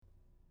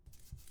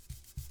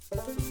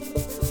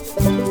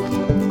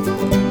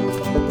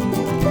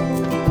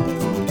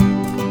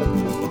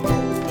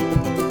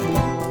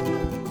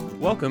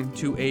Welcome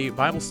to a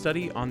Bible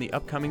study on the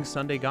upcoming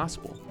Sunday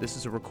Gospel. This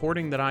is a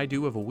recording that I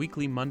do of a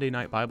weekly Monday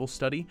night Bible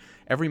study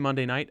every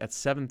Monday night at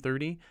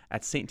 7:30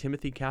 at St.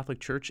 Timothy Catholic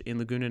Church in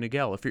Laguna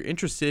Niguel. If you're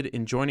interested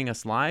in joining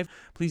us live,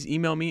 please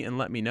email me and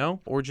let me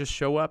know, or just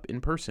show up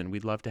in person.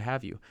 We'd love to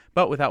have you.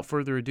 But without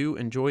further ado,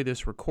 enjoy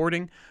this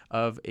recording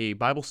of a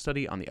Bible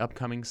study on the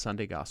upcoming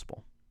Sunday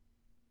Gospel.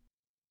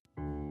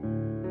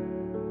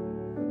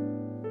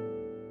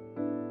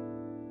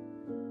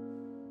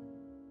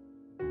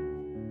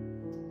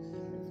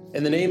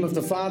 In the name of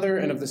the Father,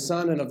 and of the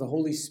Son, and of the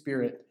Holy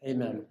Spirit,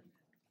 amen.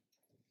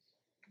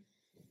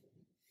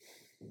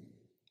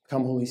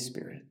 Come, Holy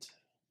Spirit.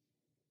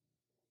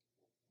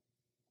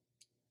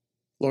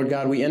 Lord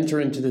God, we enter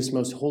into this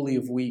most holy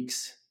of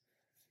weeks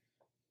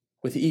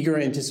with eager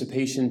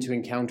anticipation to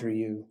encounter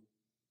you,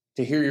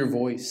 to hear your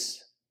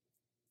voice,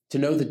 to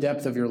know the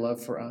depth of your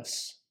love for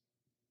us,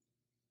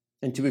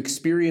 and to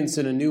experience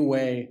in a new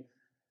way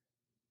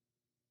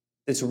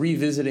this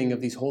revisiting of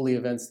these holy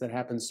events that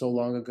happened so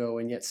long ago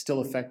and yet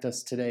still affect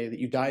us today, that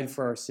you died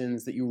for our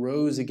sins, that you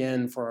rose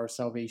again for our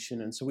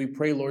salvation. And so we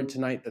pray, Lord,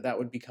 tonight that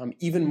would become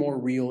even more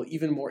real,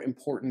 even more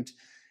important,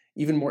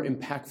 even more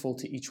impactful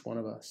to each one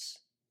of us.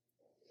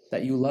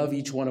 That you love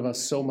each one of us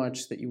so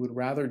much that you would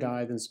rather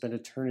die than spend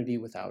eternity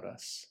without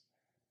us.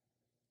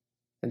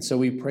 And so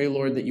we pray,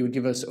 Lord, that you would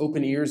give us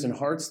open ears and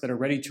hearts that are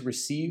ready to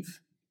receive,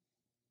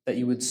 that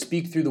you would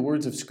speak through the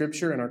words of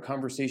Scripture in our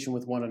conversation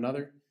with one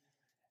another,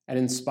 and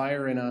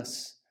inspire in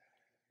us,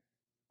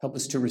 help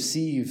us to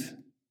receive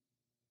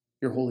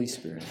your Holy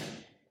Spirit.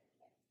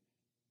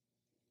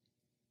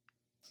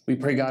 We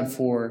pray, God,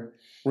 for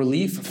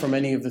relief from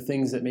any of the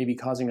things that may be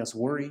causing us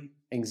worry,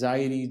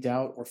 anxiety,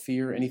 doubt, or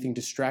fear, anything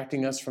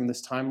distracting us from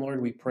this time, Lord.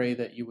 We pray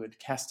that you would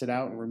cast it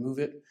out and remove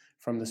it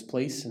from this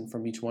place and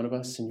from each one of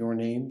us in your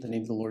name, the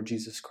name of the Lord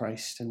Jesus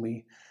Christ. And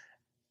we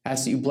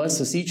ask that you bless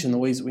us each in the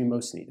ways that we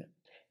most need it.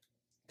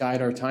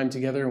 Guide our time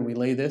together, and we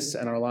lay this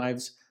and our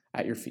lives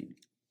at your feet.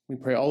 We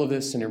pray all of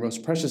this in your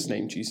most precious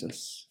name,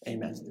 Jesus.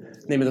 Amen.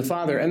 In the name of the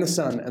Father, and the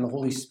Son, and the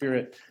Holy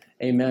Spirit.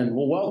 Amen.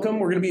 Well, welcome.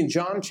 We're going to be in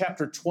John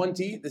chapter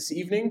 20 this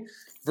evening,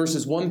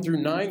 verses 1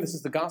 through 9. This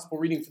is the gospel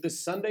reading for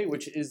this Sunday,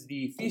 which is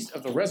the Feast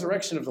of the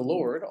Resurrection of the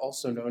Lord,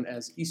 also known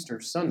as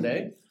Easter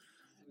Sunday.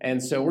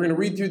 And so we're going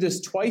to read through this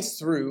twice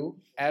through,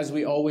 as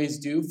we always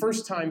do.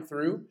 First time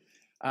through,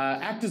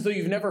 act as though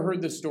you've never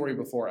heard this story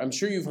before. I'm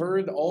sure you've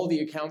heard all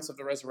the accounts of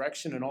the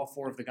resurrection in all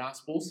four of the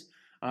Gospels.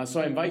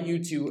 So I invite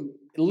you to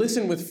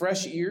listen with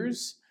fresh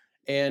ears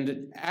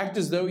and act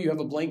as though you have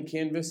a blank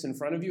canvas in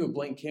front of you, a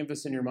blank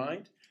canvas in your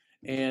mind,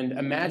 and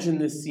imagine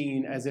this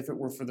scene as if it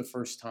were for the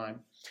first time.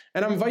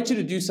 And I invite you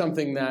to do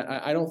something that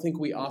I don't think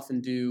we often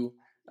do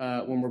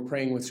when we're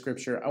praying with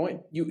Scripture. I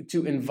want you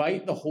to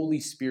invite the Holy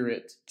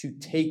Spirit to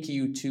take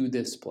you to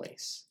this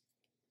place.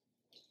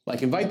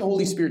 Like, invite the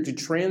Holy Spirit to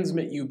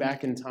transmit you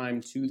back in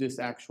time to this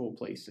actual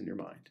place in your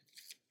mind.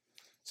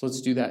 So let's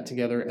do that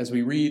together as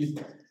we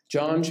read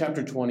John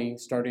chapter 20,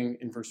 starting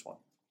in verse 1.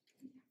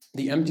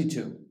 The empty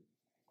tomb.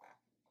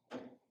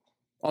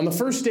 On the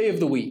first day of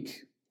the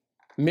week,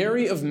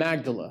 Mary of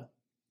Magdala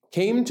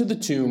came to the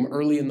tomb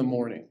early in the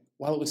morning,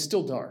 while it was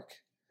still dark,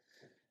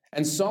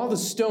 and saw the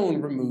stone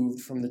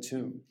removed from the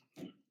tomb.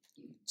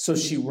 So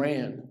she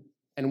ran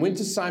and went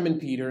to Simon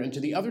Peter and to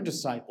the other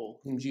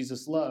disciple whom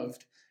Jesus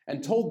loved,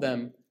 and told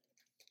them,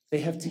 "They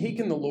have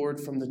taken the Lord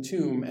from the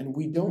tomb, and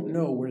we don't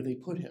know where they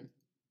put him."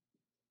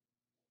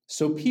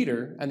 So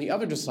Peter and the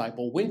other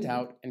disciple went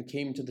out and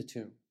came to the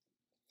tomb.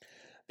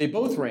 They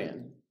both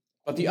ran,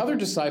 but the other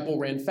disciple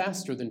ran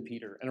faster than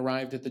Peter and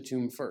arrived at the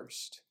tomb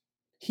first.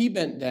 He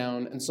bent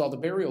down and saw the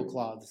burial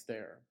cloths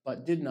there,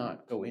 but did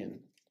not go in.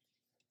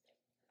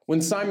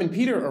 When Simon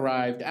Peter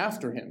arrived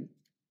after him,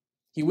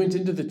 he went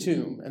into the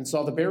tomb and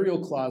saw the burial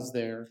cloths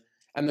there,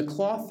 and the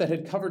cloth that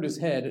had covered his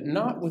head,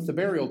 not with the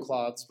burial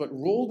cloths, but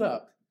rolled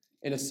up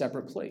in a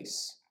separate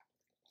place.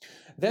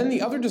 Then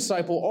the other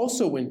disciple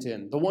also went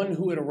in, the one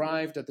who had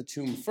arrived at the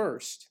tomb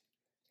first,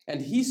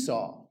 and he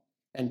saw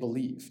and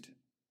believed.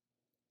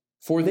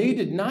 For they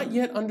did not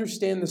yet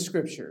understand the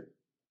scripture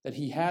that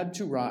he had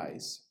to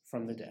rise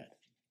from the dead.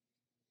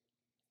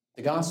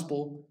 The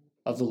gospel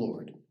of the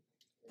Lord.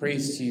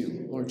 Praise to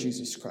you, Lord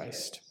Jesus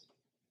Christ.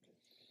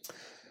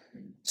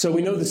 So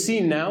we know the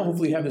scene now.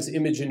 Hopefully you have this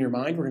image in your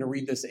mind. We're going to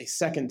read this a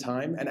second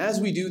time. And as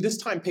we do, this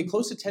time pay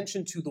close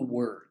attention to the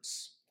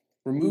words.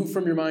 Remove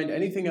from your mind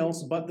anything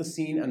else but the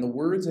scene and the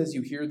words as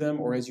you hear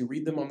them or as you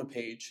read them on the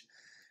page.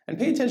 And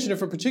pay attention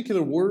if a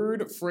particular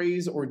word,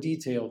 phrase, or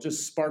detail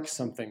just sparks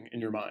something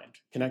in your mind,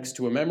 connects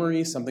to a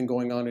memory, something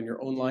going on in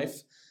your own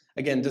life.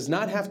 Again, does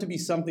not have to be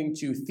something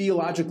to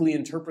theologically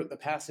interpret the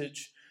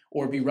passage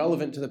or be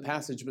relevant to the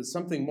passage, but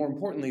something more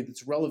importantly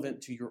that's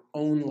relevant to your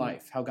own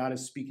life, how God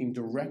is speaking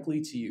directly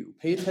to you.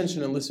 Pay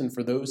attention and listen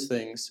for those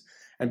things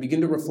and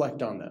begin to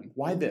reflect on them.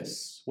 Why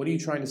this? What are you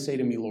trying to say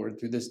to me, Lord,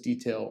 through this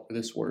detail or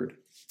this word?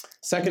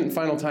 Second and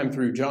final time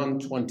through, John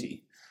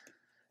 20,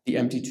 the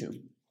empty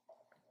tomb.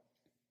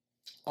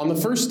 On the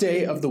first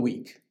day of the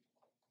week,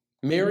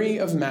 Mary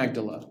of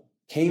Magdala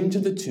came to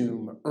the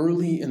tomb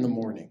early in the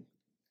morning,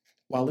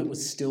 while it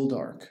was still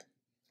dark,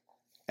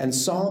 and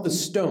saw the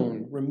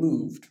stone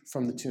removed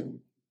from the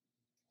tomb.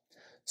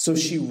 So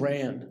she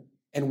ran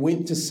and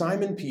went to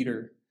Simon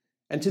Peter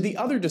and to the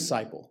other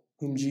disciple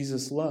whom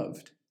Jesus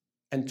loved,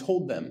 and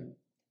told them,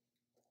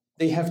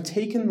 "They have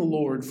taken the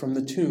Lord from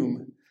the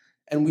tomb,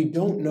 and we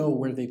don't know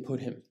where they put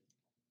him."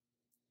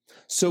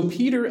 So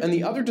Peter and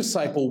the other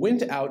disciple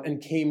went out and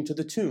came to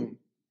the tomb.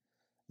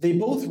 They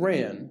both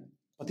ran,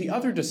 but the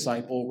other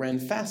disciple ran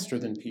faster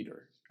than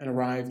Peter and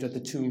arrived at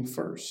the tomb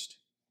first.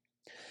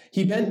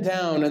 He bent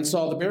down and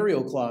saw the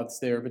burial cloths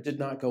there, but did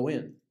not go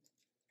in.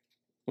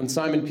 When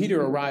Simon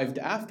Peter arrived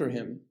after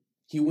him,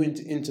 he went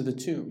into the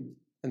tomb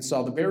and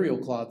saw the burial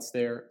cloths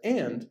there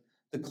and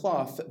the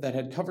cloth that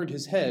had covered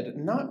his head,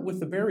 not with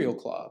the burial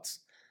cloths,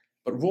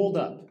 but rolled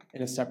up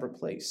in a separate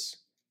place.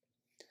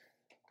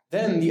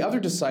 Then the other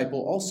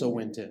disciple also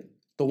went in,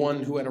 the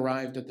one who had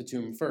arrived at the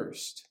tomb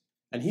first,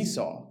 and he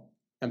saw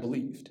and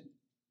believed.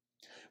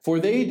 For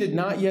they did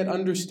not yet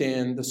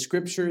understand the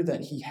scripture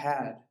that he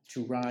had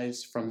to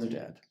rise from the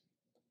dead.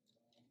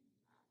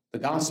 The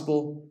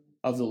gospel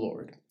of the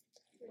Lord.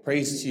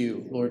 Praise to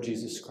you, Lord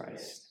Jesus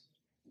Christ.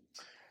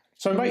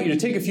 So I invite you to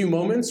take a few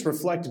moments,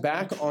 reflect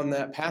back on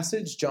that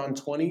passage, John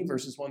 20,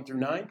 verses 1 through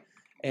 9.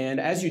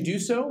 And as you do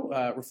so,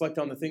 reflect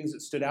on the things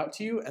that stood out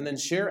to you, and then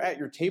share at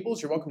your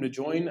tables. You're welcome to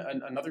join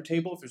another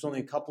table if there's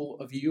only a couple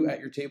of you at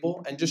your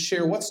table, and just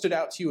share what stood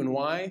out to you and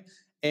why,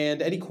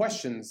 and any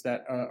questions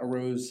that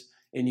arose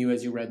in you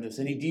as you read this,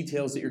 any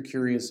details that you're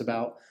curious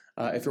about.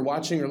 If you're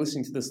watching or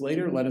listening to this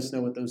later, let us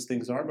know what those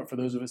things are. But for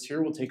those of us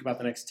here, we'll take about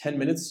the next 10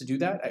 minutes to do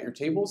that at your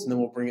tables, and then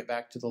we'll bring it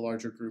back to the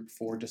larger group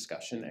for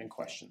discussion and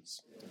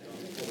questions.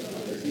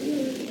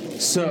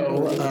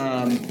 So,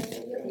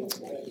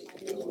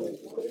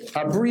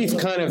 a brief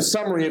kind of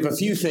summary of a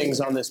few things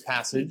on this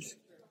passage.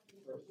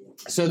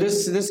 So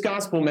this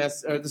gospel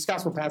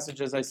passage,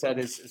 as I said,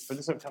 is for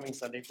this upcoming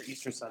Sunday, for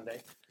Easter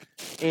Sunday.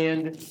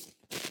 And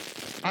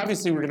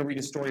obviously we're going to read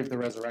a story of the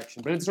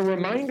resurrection, but it's a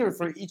reminder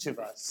for each of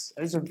us,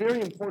 and it's a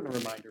very important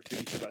reminder for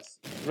each of us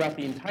throughout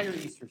the entire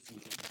Easter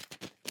season,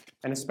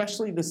 and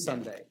especially this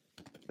Sunday,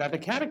 that the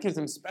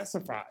Catechism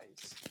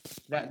specifies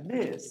that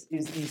this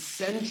is the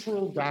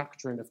central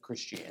doctrine of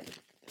Christianity.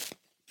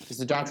 It's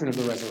the doctrine of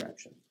the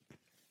resurrection.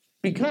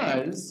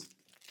 Because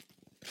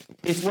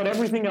it's what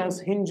everything else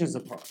hinges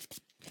upon.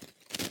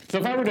 So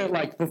if I were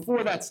to,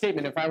 before that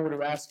statement, if I were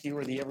to ask you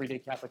or the everyday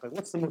Catholic,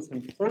 what's the most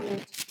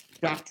important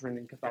doctrine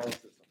in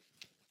Catholicism?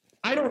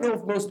 I don't know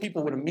if most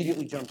people would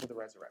immediately jump to the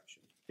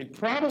resurrection. They'd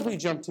probably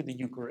jump to the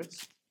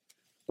Eucharist,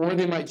 or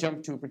they might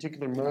jump to a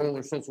particular moral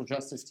or social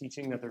justice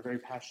teaching that they're very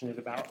passionate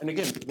about. And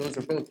again, those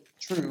are both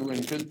true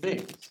and good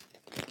things.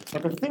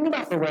 But the thing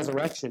about the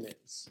resurrection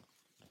is,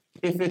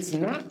 if it's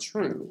not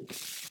true,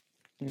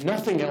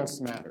 nothing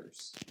else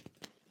matters.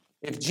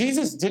 If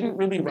Jesus didn't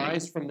really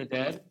rise from the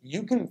dead,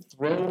 you can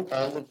throw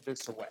all of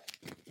this away.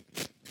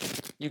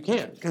 You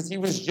can't, because he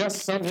was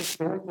just some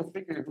historical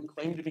figure who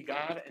claimed to be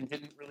God and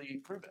didn't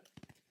really prove it.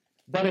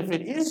 But if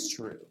it is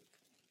true,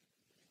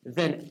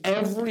 then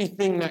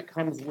everything that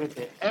comes with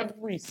it,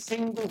 every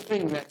single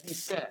thing that he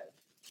said,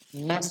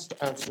 must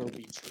also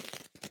be true.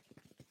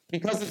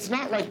 Because it's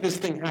not like this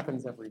thing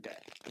happens every day.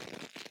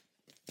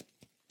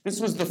 This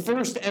was the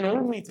first and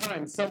only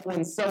time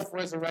someone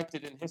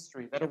self-resurrected in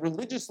history, that a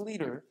religious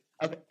leader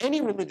of any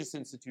religious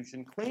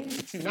institution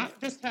claimed to not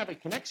just have a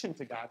connection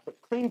to God,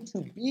 but claimed to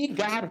be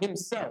God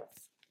himself,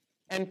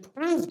 and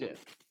proved it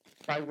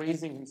by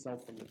raising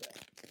himself from the dead.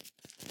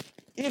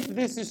 If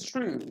this is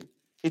true,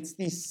 it's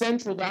the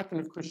central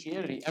doctrine of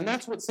Christianity, and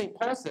that's what St.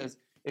 Paul says.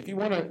 If you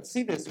want to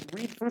see this,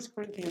 read 1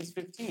 Corinthians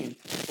 15.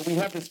 But we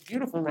have this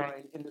beautiful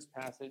line in this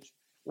passage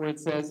where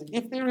it says,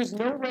 "If there is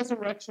no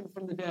resurrection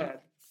from the dead,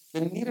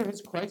 then neither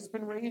has Christ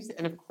been raised,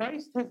 and if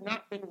Christ has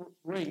not been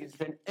raised,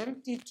 then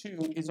empty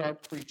too is our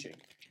preaching,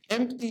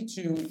 empty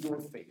too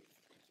your faith.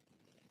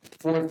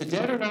 For if the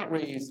dead are not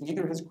raised,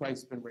 neither has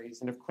Christ been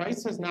raised, and if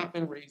Christ has not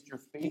been raised, your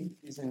faith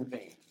is in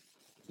vain.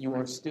 You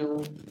are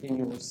still in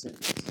your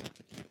sins."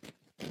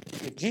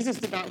 If Jesus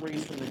did not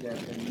raise from the dead,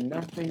 then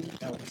nothing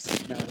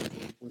else matters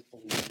with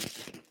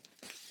believing.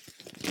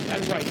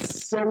 That's why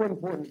it's so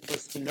important for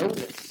us to know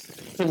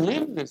this, to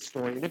live this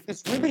story. And if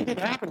this really did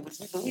happen, which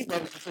we believe,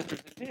 brothers and sisters,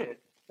 it did,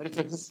 that it's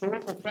a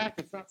historical fact,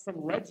 it's not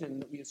some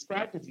legend that we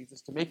ascribe to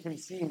Jesus to make him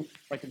seem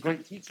like a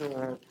great teacher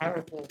or a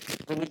powerful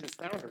religious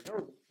founder.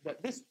 No,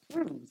 that this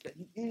proves that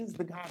he is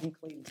the God he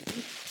claims to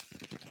be.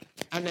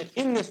 And that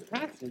in this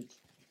passage,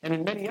 and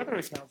in many other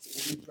accounts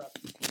that we read throughout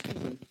the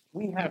season,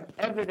 we have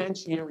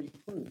evidentiary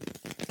proof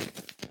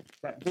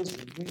that this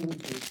really did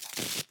happen.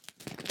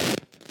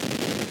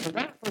 So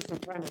that, first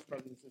and foremost,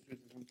 brothers and sisters,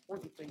 is an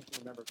important thing to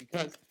remember,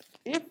 because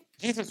if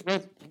Jesus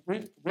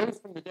rose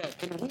from the dead,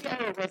 then we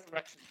are a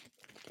resurrection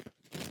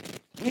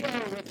people. We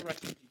are a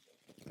resurrection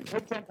people.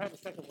 Pope John Paul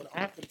II would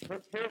often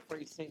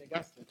paraphrase St.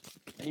 Augustine,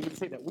 and he would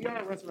say that we are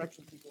a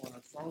resurrection people and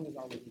our song is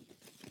our religion.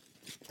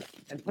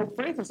 And Pope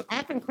Francis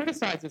often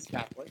criticizes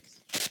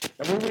Catholics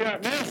And when we are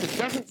at Mass, it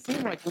doesn't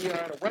seem like we are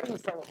at a wedding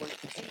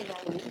celebration singing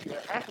Hallelujah.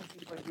 It often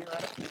seems like we are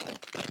at a funeral.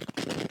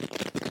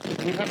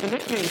 We have the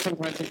nickname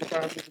sometimes in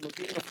Catholicism of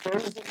being a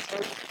frozen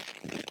church,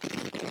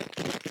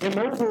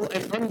 immobile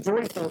and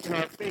unjoyful in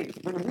our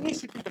faith, when we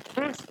should be the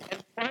first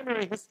and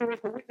primary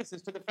historical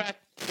witnesses to the fact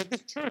that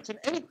this church and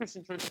any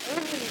Christian church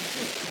only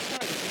exists because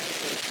of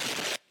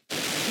Jesus.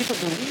 People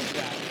believe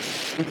that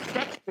with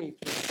such faith,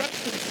 with such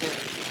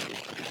sincerity,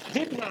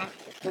 did not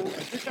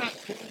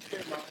change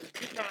their mind,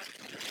 did not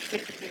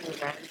take the king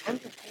of mind,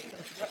 understand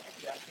the threat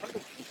of death, under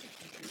persecution,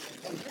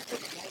 and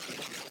different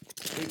lives.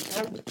 They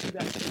held to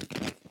that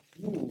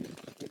rule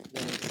it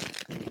was.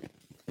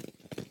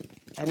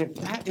 And if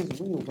that is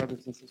real,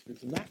 brothers and sisters,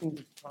 then that means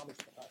it's promised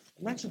to us.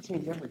 And that should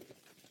change everything.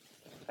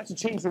 That should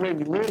change the way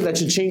we live. That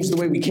should change the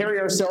way we carry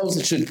ourselves.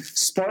 It should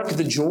spark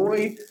the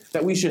joy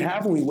that we should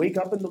have when we wake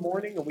up in the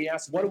morning and we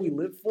ask, what do we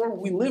live for?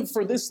 We live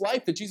for this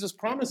life that Jesus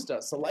promised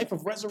us, a life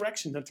of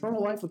resurrection,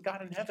 eternal life with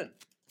God in heaven.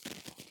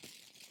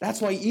 That's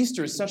why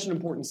Easter is such an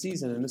important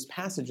season, and this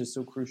passage is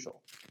so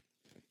crucial.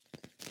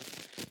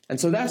 And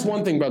so that's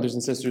one thing, brothers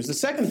and sisters. The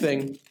second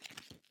thing,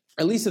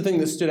 at least the thing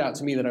that stood out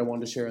to me that I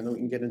wanted to share, and then we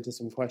can get into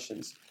some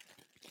questions,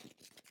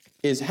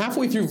 is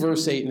halfway through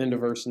verse 8 and into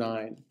verse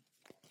 9,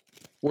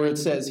 where it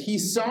says, he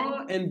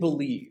saw and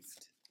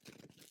believed.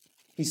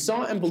 He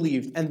saw and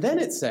believed. And then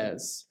it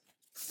says,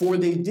 for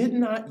they did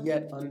not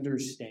yet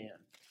understand.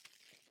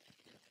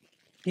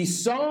 He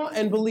saw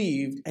and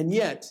believed, and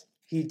yet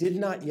he did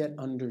not yet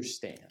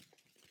understand.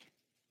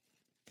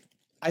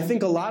 I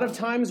think a lot of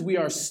times we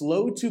are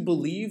slow to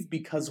believe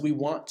because we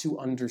want to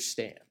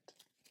understand.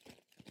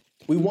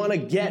 We want to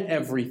get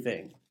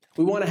everything.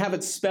 We want to have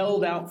it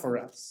spelled out for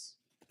us.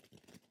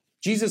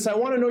 Jesus, I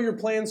want to know your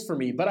plans for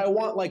me, but I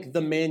want like the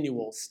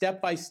manual,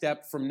 step by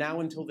step, from now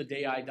until the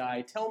day I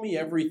die. Tell me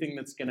everything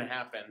that's going to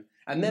happen,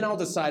 and then I'll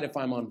decide if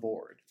I'm on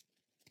board.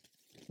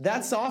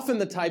 That's often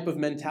the type of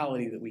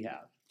mentality that we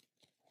have.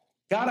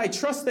 God, I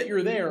trust that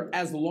you're there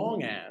as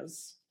long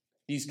as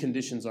these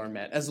conditions are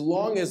met, as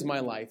long as my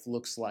life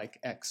looks like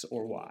X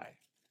or Y.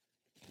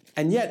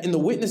 And yet, in the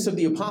witness of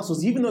the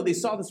apostles, even though they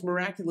saw this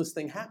miraculous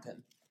thing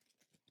happen,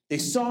 they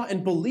saw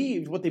and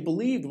believed. What they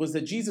believed was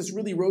that Jesus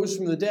really rose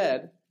from the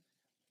dead,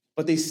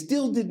 but they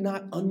still did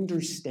not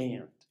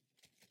understand.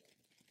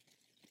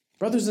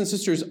 Brothers and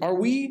sisters, are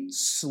we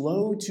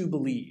slow to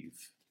believe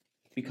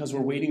because we're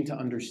waiting to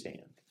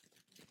understand?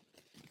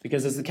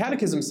 Because as the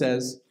Catechism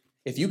says,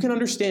 if you can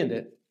understand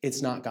it,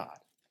 it's not God.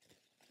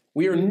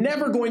 We are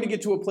never going to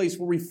get to a place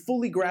where we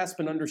fully grasp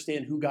and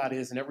understand who God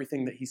is and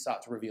everything that he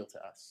sought to reveal to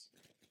us.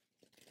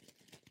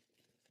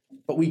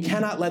 But we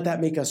cannot let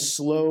that make us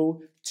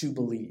slow to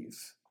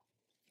believe.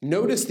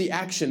 Notice the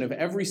action of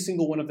every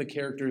single one of the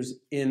characters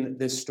in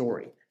this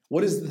story.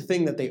 What is the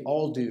thing that they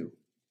all do?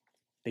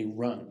 They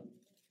run.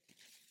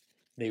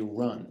 They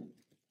run.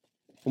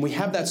 When we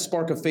have that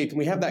spark of faith, and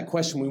we have that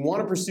question, we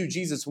want to pursue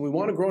Jesus, and we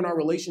want to grow in our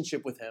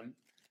relationship with him,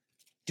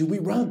 do we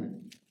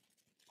run?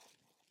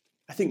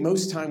 I think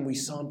most time we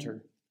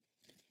saunter.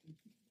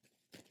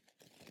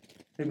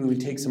 Maybe we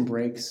take some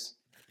breaks.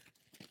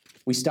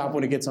 We stop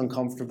when it gets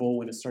uncomfortable,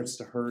 when it starts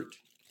to hurt.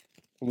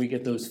 When we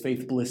get those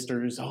faith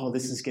blisters, oh,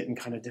 this is getting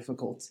kind of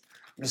difficult.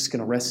 I'm just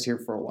going to rest here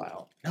for a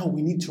while. No,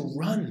 we need to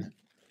run.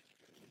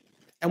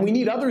 And we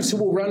need others who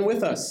will run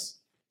with us.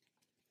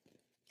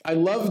 I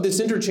love this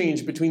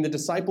interchange between the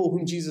disciple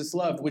whom Jesus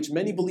loved, which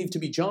many believe to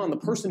be John, the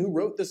person who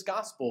wrote this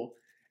gospel,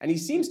 and he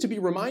seems to be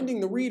reminding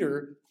the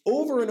reader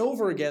over and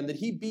over again that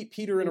he beat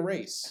Peter in a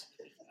race.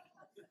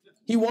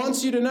 He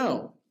wants you to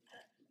know.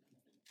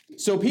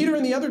 So Peter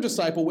and the other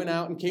disciple went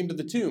out and came to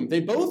the tomb.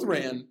 They both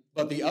ran,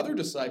 but the other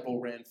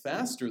disciple ran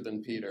faster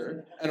than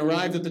Peter and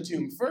arrived at the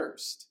tomb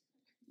first.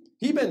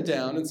 He bent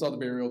down and saw the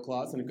burial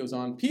cloth, and it goes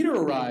on. Peter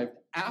arrived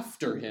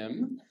after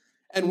him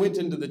and went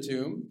into the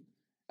tomb.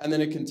 And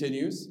then it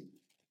continues.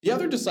 The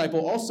other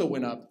disciple also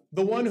went up,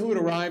 the one who had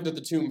arrived at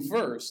the tomb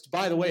first.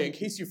 By the way, in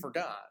case you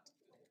forgot,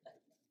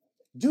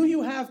 do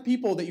you have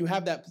people that you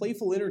have that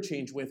playful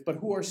interchange with, but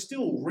who are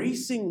still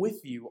racing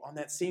with you on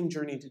that same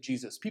journey to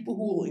Jesus? People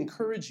who will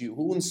encourage you,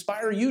 who will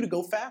inspire you to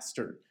go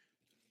faster,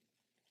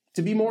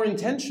 to be more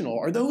intentional.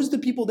 Are those the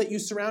people that you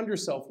surround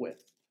yourself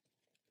with?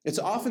 It's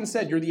often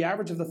said you're the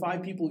average of the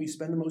 5 people you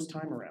spend the most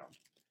time around.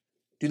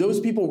 Do those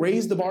people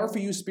raise the bar for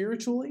you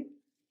spiritually?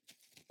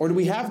 Or do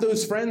we have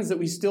those friends that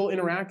we still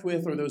interact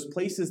with, or those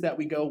places that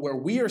we go where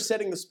we are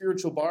setting the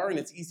spiritual bar and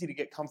it's easy to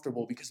get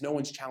comfortable because no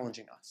one's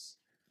challenging us?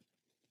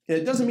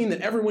 It doesn't mean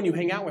that everyone you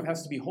hang out with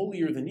has to be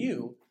holier than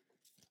you,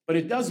 but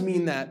it does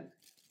mean that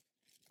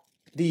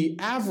the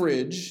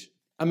average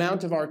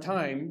amount of our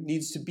time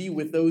needs to be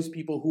with those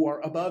people who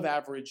are above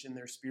average in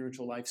their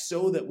spiritual life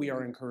so that we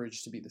are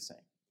encouraged to be the same,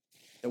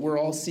 that we're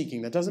all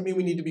seeking. That doesn't mean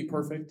we need to be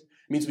perfect.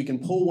 It means we can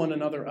pull one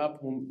another up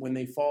when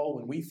they fall,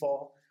 when we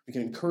fall. We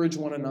can encourage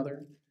one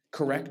another,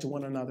 correct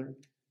one another.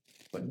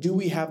 But do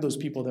we have those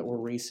people that we're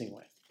racing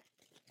with?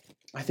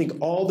 I think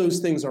all those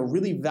things are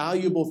really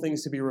valuable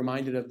things to be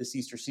reminded of this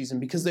Easter season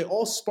because they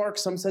all spark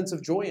some sense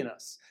of joy in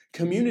us.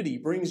 Community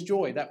brings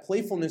joy. That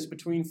playfulness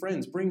between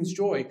friends brings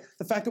joy.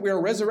 The fact that we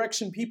are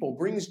resurrection people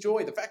brings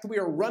joy. The fact that we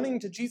are running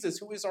to Jesus,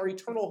 who is our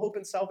eternal hope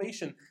and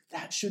salvation,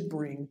 that should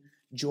bring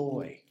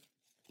joy.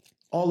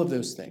 All of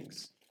those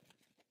things.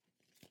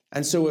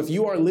 And so if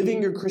you are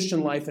living your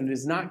Christian life and it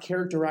is not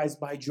characterized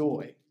by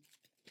joy,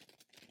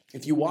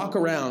 if you walk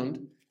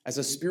around as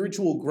a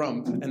spiritual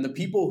grump and the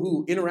people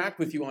who interact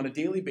with you on a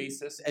daily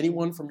basis,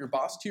 anyone from your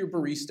boss to your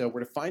barista, were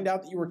to find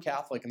out that you were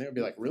Catholic and they would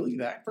be like, really,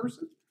 that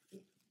person?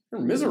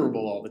 You're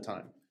miserable all the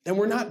time. Then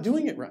we're not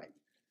doing it right.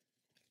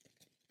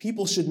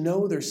 People should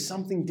know there's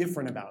something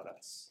different about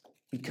us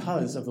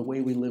because of the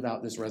way we live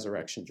out this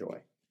resurrection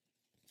joy.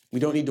 We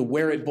don't need to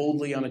wear it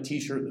boldly on a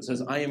t-shirt that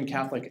says, I am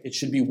Catholic. It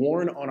should be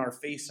worn on our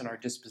face and our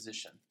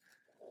disposition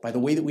by the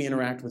way that we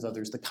interact with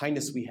others, the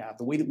kindness we have,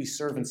 the way that we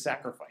serve and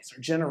sacrifice,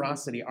 our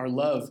generosity, our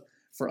love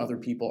for other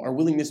people, our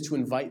willingness to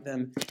invite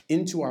them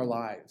into our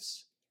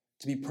lives,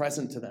 to be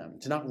present to them,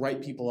 to not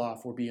write people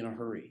off or be in a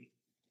hurry.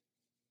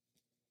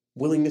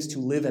 Willingness to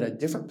live at a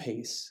different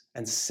pace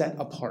and set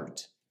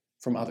apart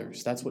from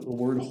others. That's what the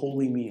word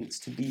holy means,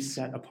 to be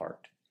set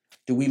apart.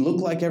 Do we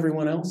look like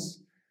everyone else?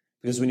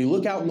 Because when you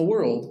look out in the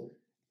world,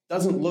 it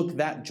doesn't look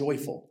that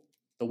joyful.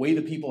 The way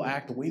that people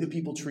act, the way that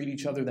people treat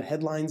each other, the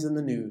headlines in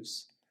the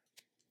news.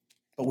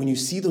 But when you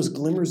see those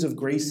glimmers of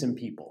grace in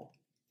people,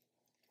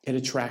 it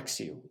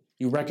attracts you.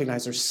 You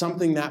recognize there's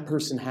something that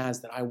person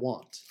has that I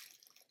want.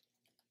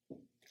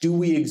 Do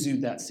we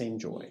exude that same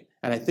joy?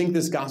 And I think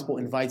this gospel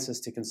invites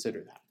us to consider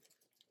that.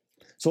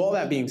 So all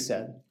that being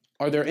said,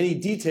 are there any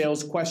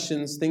details,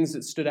 questions, things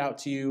that stood out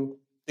to you,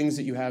 things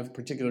that you have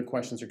particular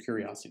questions or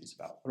curiosities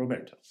about?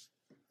 Roberto.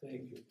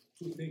 Thank you.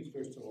 Two things,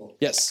 first of all.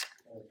 Yes.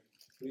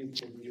 Please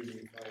forgive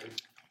me if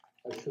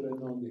I should have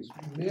known this.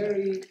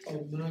 Mary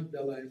of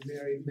Magdala and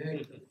Mary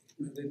Magdalene,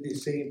 are they the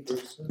same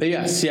person?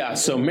 Yes, yeah.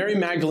 So Mary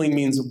Magdalene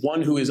means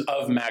one who is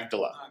of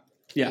Magdala.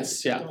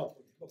 Yes, yeah. Okay.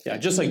 Yeah,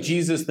 just like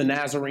Jesus the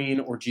Nazarene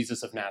or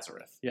Jesus of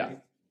Nazareth. Yeah.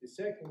 The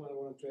second one I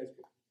want to ask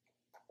you.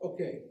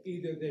 Okay,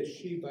 either that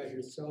she by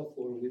herself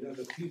or with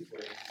other people,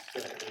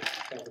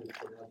 covered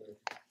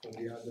from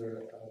the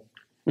other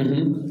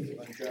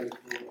evangelical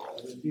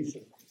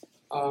religion.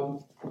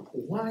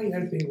 Why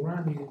are they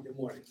running in the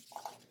morning?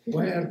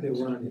 Why are they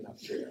running up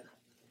there?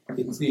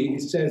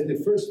 It says the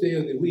first day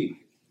of the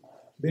week.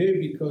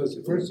 Maybe because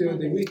the first day of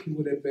the week it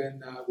would have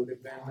been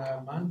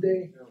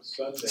Monday? No,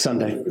 Sunday.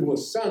 Sunday. It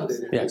was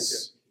Sunday.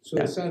 Yes. So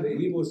Yeah. Sunday,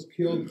 he was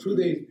killed 2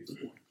 days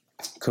before.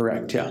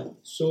 Correct, yeah.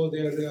 So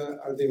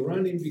are they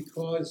running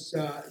because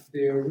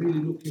they're really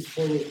looking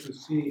forward to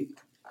see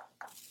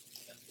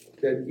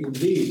that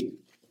indeed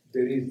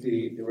there is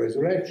the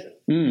resurrection?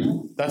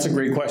 That's a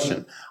great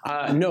question.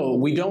 No,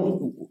 we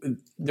don't.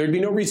 There'd be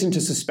no reason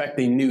to suspect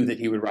they knew that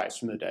he would rise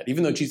from the dead,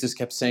 even though Jesus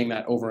kept saying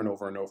that over and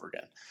over and over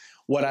again.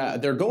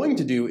 What they're going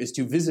to do is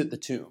to visit the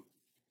tomb,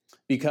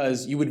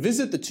 because you would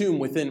visit the tomb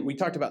within, we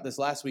talked about this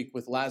last week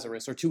with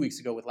Lazarus, or 2 weeks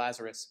ago with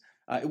Lazarus.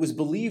 It was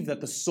believed that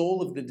the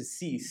soul of the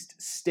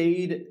deceased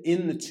stayed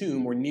in the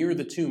tomb or near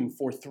the tomb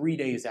for 3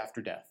 days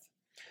after death.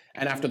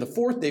 And after the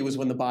fourth day was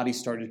when the body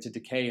started to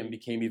decay and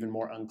became even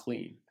more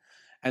unclean.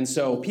 And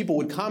so people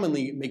would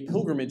commonly make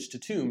pilgrimage to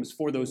tombs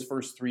for those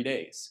first 3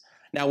 days.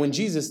 Now, when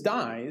Jesus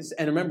dies,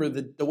 and remember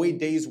the way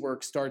days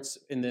work starts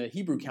in the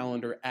Hebrew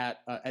calendar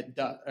at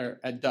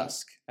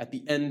dusk, at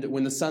the end,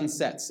 when the sun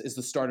sets is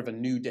the start of a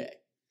new day.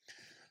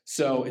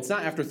 So it's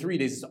not after 3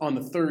 days, it's on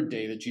the third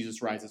day that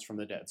Jesus rises from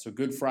the dead. So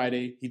Good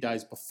Friday, he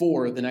dies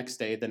before the next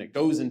day, then it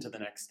goes into the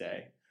next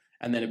day,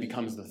 and then it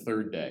becomes the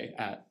third day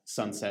at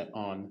sunset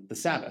on the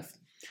Sabbath.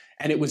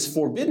 And it was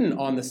forbidden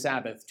on the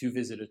Sabbath to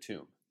visit a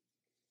tomb.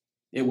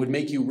 It would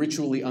make you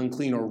ritually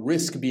unclean or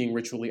risk being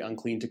ritually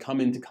unclean to come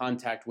into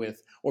contact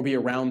with or be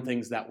around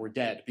things that were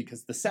dead,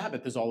 because the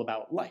Sabbath is all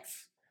about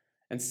life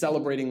and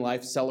celebrating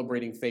life,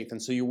 celebrating faith.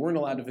 And so you weren't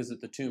allowed to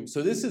visit the tomb.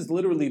 So this is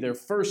literally their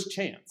first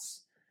chance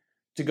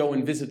to go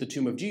and visit the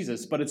tomb of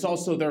Jesus, but it's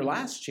also their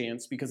last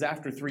chance, because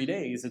after 3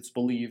 days, it's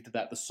believed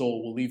that the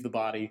soul will leave the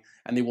body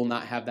and they will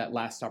not have that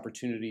last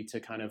opportunity to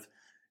kind of,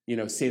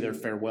 say their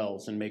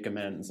farewells and make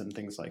amends and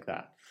things like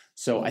that.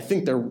 So I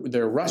think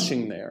they're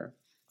rushing there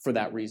for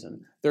that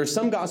reason. There are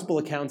some gospel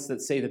accounts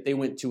that say that they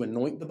went to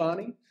anoint the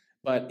body,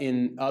 but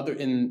in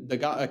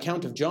the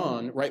account of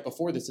John, right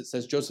before this, it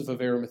says Joseph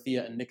of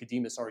Arimathea and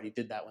Nicodemus already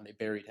did that when they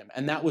buried him,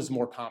 and that was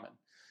more common.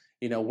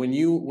 When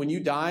you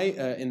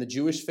die in the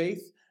Jewish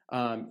faith,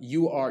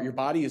 your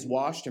body is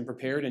washed and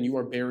prepared, and you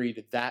are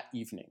buried that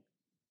evening,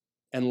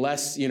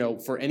 unless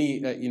for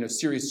any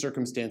serious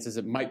circumstances,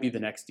 it might be the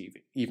next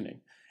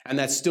evening, and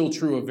that's still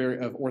true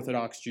of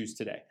Orthodox Jews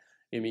today.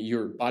 I mean,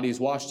 your body is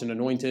washed and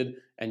anointed,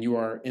 and you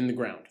are in the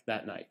ground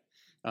that night,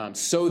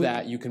 so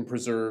that you can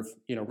preserve,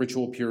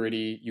 ritual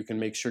purity. You can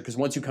make sure, because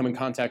once you come in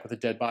contact with a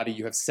dead body,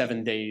 you have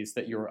 7 days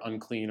that you're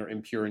unclean or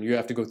impure, and you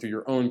have to go through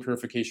your own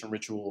purification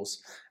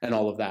rituals and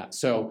all of that.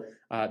 So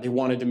they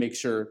wanted to make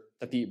sure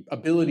that the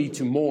ability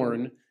to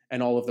mourn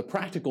and all of the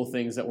practical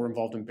things that were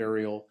involved in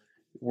burial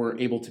were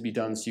able to be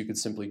done, so you could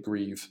simply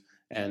grieve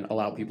and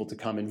allow people to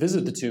come and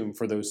visit the tomb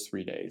for those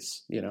 3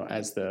 days,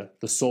 as the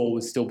soul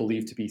was still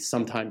believed to be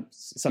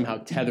somehow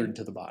tethered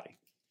to the body.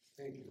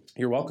 Thank you.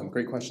 You're welcome.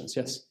 Great questions.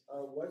 Yes?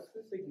 What's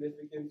the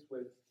significance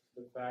with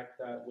the fact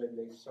that when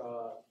they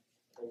saw,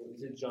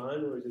 is it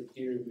John or is it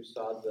Peter who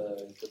saw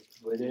the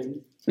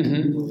linen, I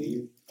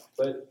believe?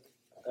 But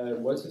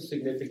what's the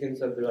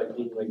significance of there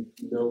being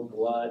no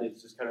blood?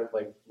 It's just kind of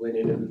like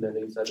linen, and then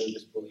they suddenly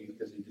just believe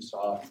because they just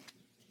saw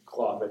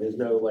cloth, and there's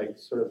no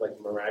sort of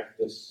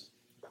miraculous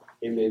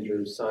image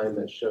or sign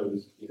that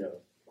shows,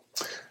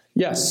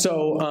 Yes.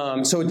 So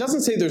it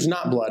doesn't say there's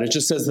not blood. It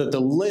just says that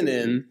the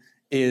linen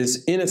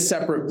is in a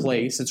separate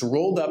place. It's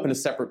rolled up in a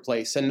separate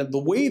place. And the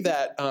way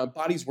that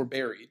bodies were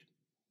buried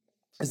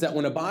is that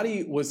when a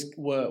body was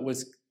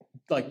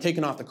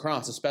taken off the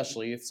cross,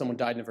 especially if someone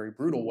died in a very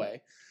brutal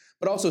way,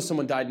 but also if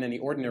someone died in any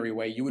ordinary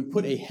way, you would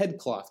put a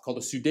headcloth called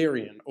a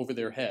sudarian over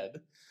their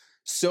head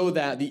so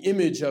that the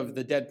image of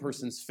the dead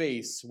person's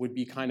face would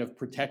be kind of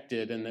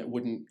protected and it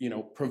wouldn't,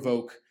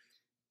 provoke,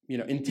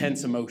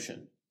 intense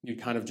emotion. You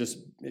kind of just,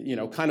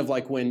 kind of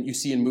like when you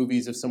see in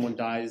movies if someone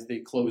dies, they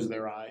close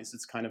their eyes.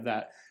 It's kind of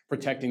that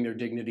protecting their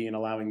dignity and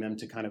allowing them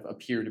to kind of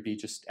appear to be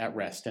just at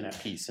rest and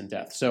at peace in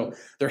death. So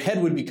their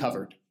head would be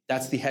covered.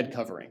 That's the head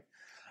covering.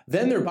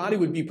 Then their body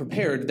would be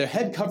prepared. Their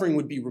head covering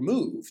would be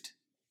removed,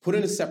 put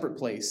in a separate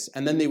place,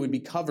 and then they would be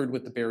covered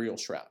with the burial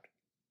shroud.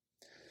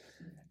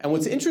 And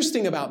what's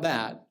interesting about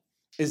that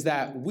is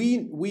that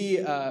we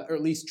or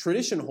at least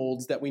tradition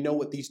holds that we know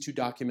what these two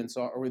documents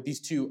are, or what these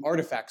two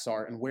artifacts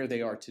are and where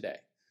they are today.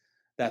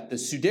 That the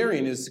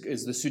sudarian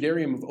is the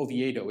Sudarium of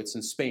Oviedo. It's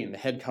in Spain, the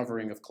head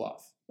covering of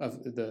cloth,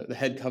 of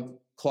the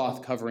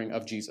cloth covering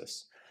of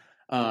Jesus.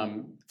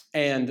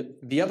 And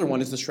the other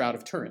one is the Shroud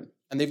of Turin.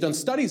 And they've done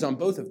studies on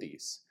both of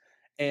these.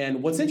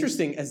 And what's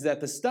interesting is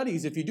that the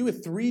studies, if you do a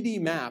 3D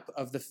map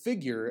of the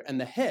figure and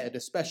the head,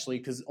 especially,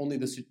 because only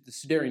the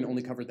Sudarian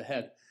only covered the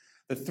head,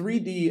 the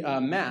 3D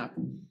map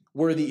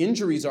where the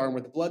injuries are and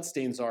where the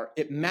bloodstains are,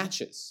 it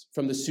matches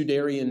from the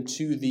Sudarian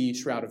to the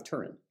Shroud of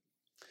Turin.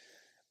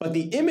 But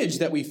the image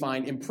that we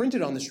find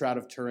imprinted on the Shroud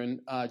of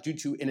Turin, due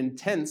to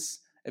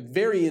a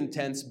very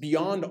intense,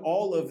 beyond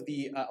all of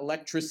the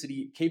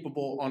electricity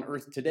capable on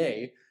Earth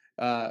today,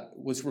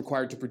 was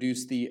required to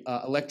produce the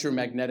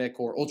electromagnetic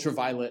or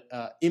ultraviolet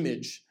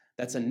image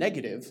that's a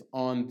negative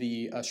on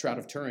the Shroud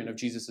of Turin of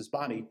Jesus'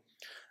 body.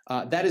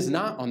 That is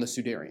not on the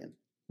Sudarian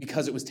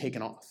because it was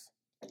taken off.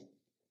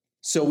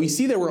 So we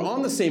see that we're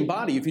on the same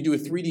body if you do a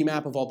 3D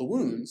map of all the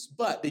wounds,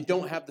 but they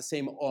don't have the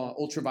same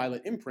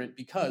ultraviolet imprint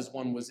because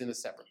one was in a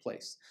separate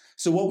place.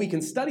 So what we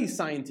can study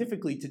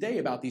scientifically today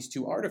about these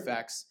two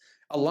artifacts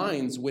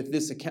aligns with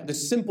this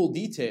simple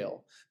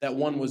detail that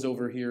one was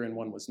over here and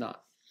one was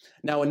not.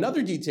 Now,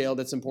 another detail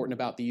that's important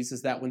about these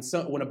is that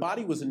when a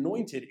body was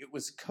anointed, it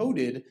was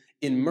coated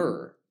in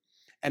myrrh.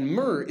 And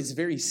myrrh is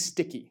very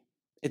sticky.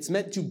 It's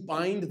meant to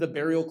bind the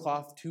burial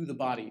cloth to the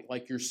body,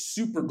 like you're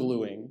super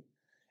gluing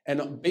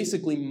and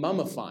basically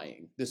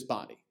mummifying this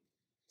body.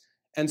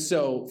 And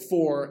so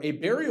for a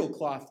burial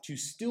cloth to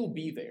still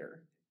be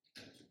there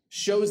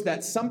shows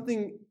that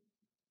something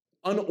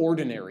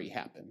unordinary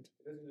happened.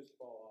 It doesn't just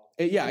fall off.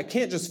 It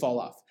can't just fall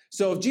off.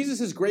 So if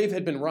Jesus' grave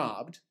had been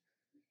robbed,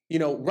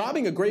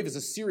 robbing a grave is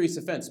a serious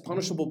offense,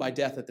 punishable by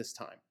death at this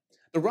time.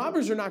 The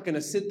robbers are not going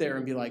to sit there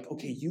and be like,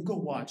 okay, you go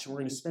watch, and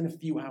we're going to spend a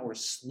few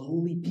hours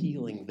slowly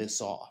peeling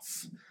this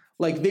off.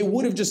 Like, they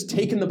would have just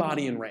taken the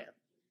body and ran.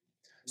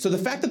 So the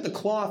fact that the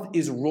cloth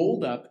is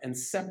rolled up and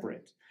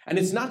separate, and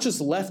it's not just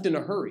left in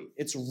a hurry,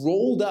 it's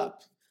rolled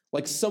up,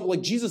 like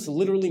Jesus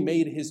literally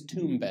made his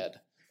tomb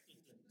bed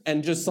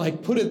and just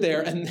put it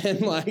there, and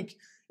then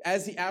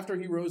after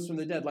he rose from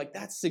the dead,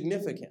 that's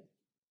significant.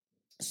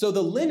 So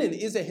the linen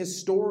is a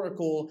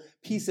historical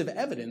piece of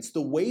evidence,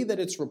 the way that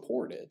it's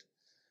reported,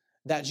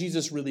 that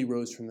Jesus really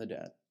rose from the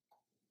dead.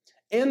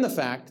 And the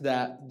fact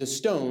that the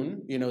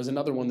stone, is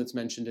another one that's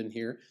mentioned in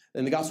here.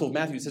 In the Gospel of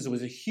Matthew, it says it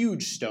was a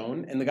huge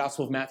stone. In the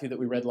Gospel of Matthew that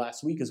we read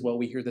last week as well,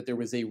 we hear that there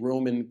was a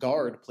Roman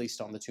guard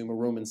placed on the tomb, a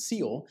Roman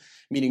seal,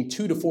 meaning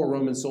 2 to 4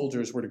 Roman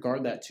soldiers were to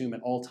guard that tomb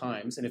at all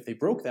times. And if they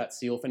broke that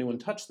seal, if anyone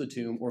touched the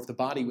tomb, or if the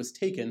body was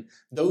taken,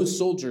 those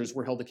soldiers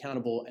were held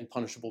accountable and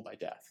punishable by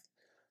death.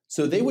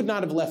 So they would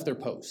not have left their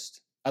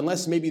post,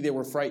 unless maybe they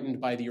were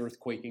frightened by the earth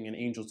quaking and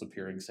angels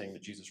appearing saying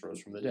that Jesus rose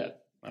from the dead.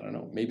 I don't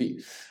know, maybe.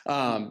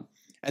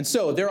 And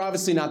so they're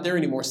obviously not there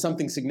anymore.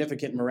 Something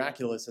significant,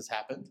 miraculous has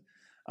happened.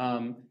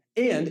 And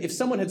if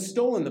someone had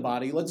stolen the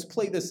body, let's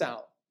play this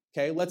out.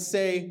 Okay, let's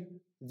say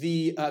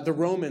the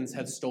Romans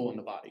had stolen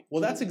the body.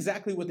 Well, that's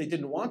exactly what they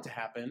didn't want to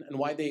happen and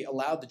why they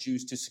allowed the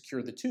Jews to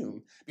secure the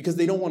tomb, because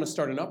they don't want to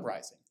start an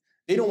uprising.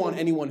 They don't want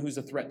anyone who's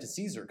a threat to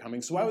Caesar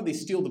coming. So why would they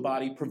steal the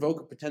body,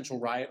 provoke a potential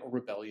riot or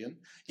rebellion,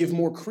 give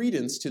more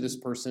credence to this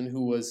person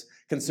who was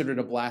considered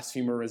a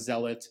blasphemer, a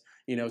zealot,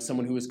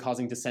 someone who was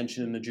causing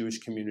dissension in the Jewish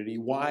community?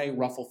 Why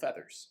ruffle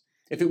feathers?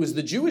 If it was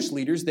the Jewish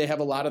leaders, they have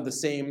a lot of the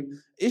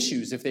same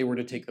issues if they were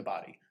to take the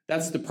body.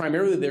 That's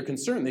primarily their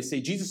concern. They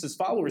say Jesus'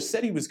 followers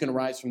said he was going to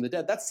rise from the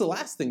dead. That's the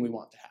last thing we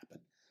want to happen.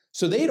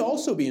 So they'd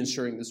also be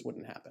ensuring this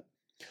wouldn't happen.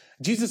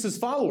 Jesus'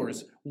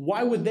 followers,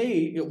 how would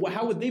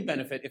they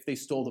benefit if they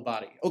stole the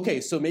body? Okay,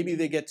 so maybe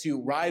they get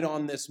to ride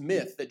on this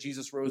myth that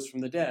Jesus rose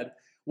from the dead.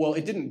 Well,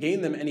 it didn't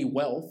gain them any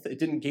wealth. It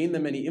didn't gain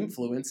them any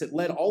influence. It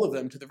led all of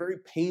them to the very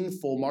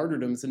painful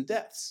martyrdoms and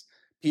deaths.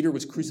 Peter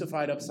was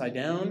crucified upside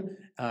down.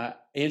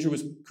 Andrew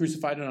was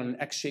crucified on an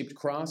X-shaped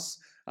cross.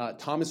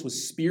 Thomas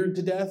was speared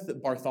to death.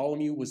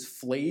 Bartholomew was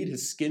flayed.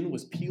 His skin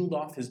was peeled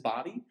off his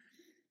body.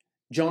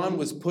 John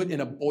was put in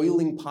a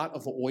boiling pot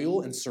of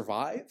oil and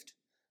survived.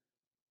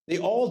 They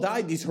all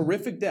died these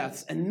horrific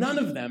deaths, and none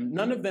of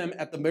them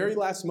at the very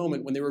last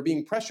moment when they were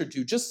being pressured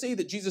to just say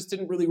that Jesus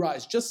didn't really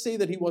rise, just say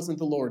that he wasn't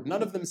the Lord.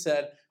 None of them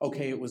said,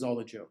 okay, it was all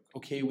a joke.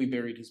 Okay, we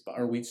buried his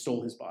body, or we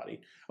stole his body.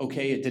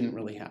 Okay, it didn't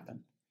really happen.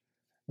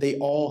 They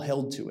all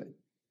held to it.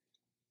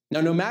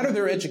 Now, no matter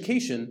their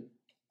education,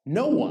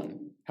 no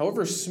one,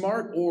 however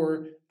smart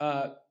or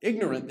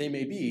ignorant they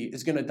may be,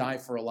 is going to die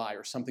for a lie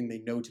or something they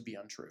know to be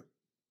untrue.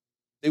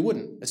 They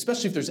wouldn't,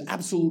 especially if there's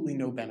absolutely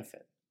no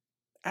benefit.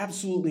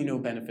 Absolutely no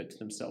benefit to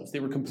themselves. They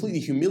were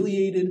completely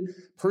humiliated,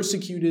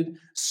 persecuted,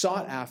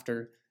 sought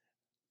after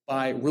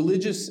by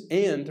religious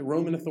and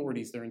Roman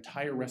authorities their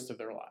entire rest of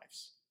their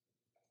lives.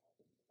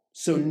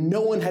 So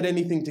no one had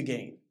anything to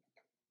gain.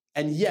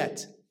 And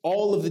yet,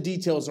 all of the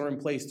details are in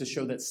place to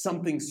show that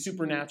something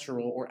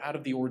supernatural or out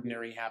of the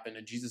ordinary happened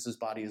and Jesus'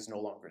 body is no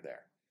longer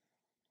there.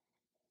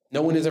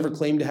 No one has ever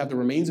claimed to have the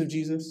remains of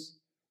Jesus.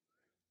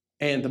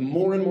 And the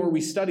more and more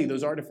we study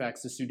those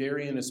artifacts, the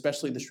Sudarian,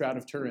 especially the Shroud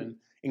of Turin,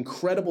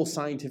 incredible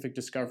scientific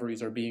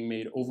discoveries are being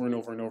made over and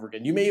over and over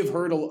again. You may have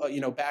heard,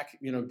 back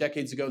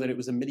decades ago that it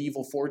was a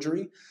medieval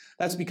forgery.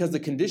 That's because the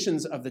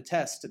conditions of the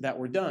test that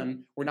were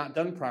not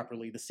done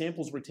properly. The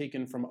samples were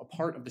taken from a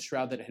part of the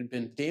shroud that had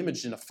been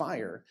damaged in a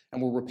fire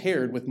and were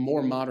repaired with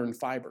more modern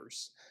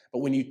fibers. But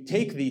when you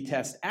take the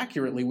test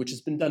accurately, which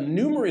has been done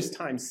numerous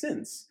times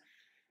since,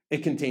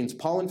 it contains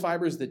pollen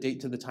fibers that date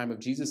to the time of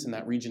Jesus in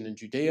that region in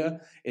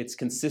Judea. It's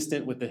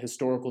consistent with the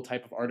historical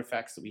type of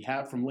artifacts that we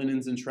have from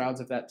linens and shrouds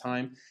of that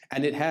time.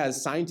 And it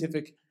has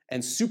scientific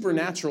and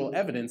supernatural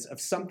evidence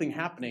of something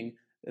happening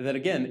that,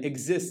 again,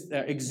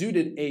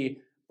 exuded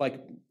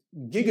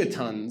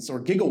gigatons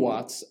or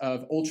gigawatts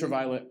of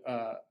ultraviolet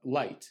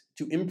light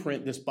to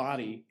imprint this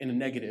body in a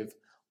negative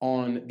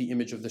on the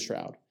image of the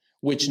shroud,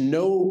 which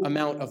no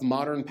amount of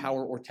modern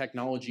power or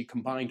technology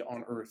combined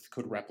on Earth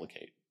could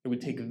replicate. It would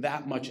take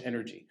that much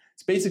energy.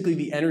 It's basically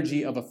the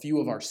energy of a few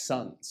of our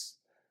suns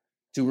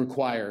to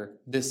require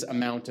this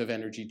amount of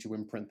energy to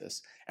imprint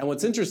this. And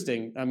what's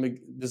interesting,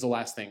 this is the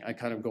last thing, I'm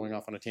kind of going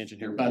off on a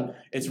tangent here, but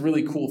it's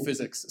really cool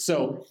physics.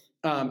 So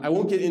I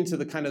won't get into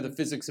the kind of the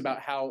physics about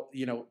how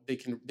they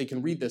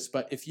can read this,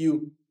 but if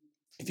you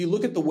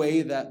look at the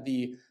way that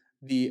the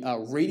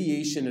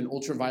radiation and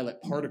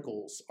ultraviolet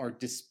particles are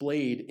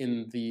displaced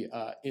in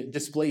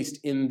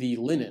the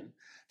linen,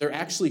 they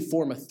actually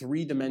form a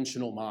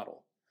three-dimensional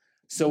model.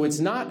 So it's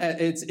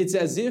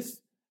as if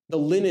the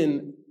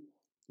linen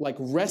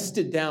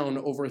rested down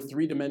over a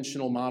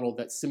three-dimensional model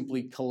that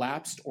simply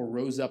collapsed or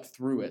rose up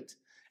through it.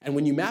 And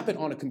when you map it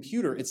on a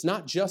computer, it's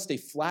not just a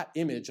flat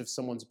image of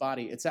someone's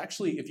body. It's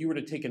actually, if you were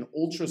to take an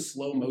ultra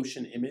slow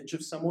motion image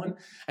of someone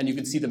and you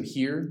can see them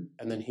here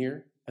and then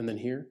here and then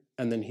here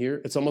and then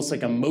here, it's almost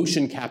like a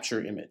motion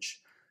capture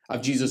image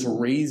of Jesus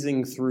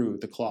raising through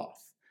the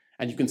cloth.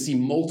 And you can see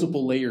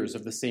multiple layers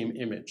of the same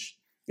image.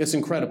 It's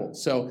incredible.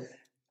 So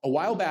a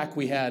while back,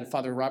 we had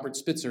Father Robert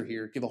Spitzer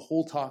here give a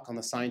whole talk on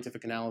the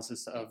scientific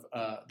analysis of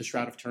the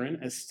Shroud of Turin,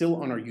 and it's still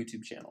on our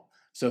YouTube channel.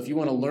 So if you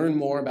want to learn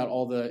more about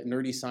all the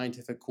nerdy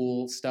scientific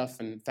cool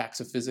stuff and facts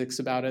of physics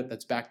about it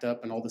that's backed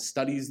up and all the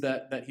studies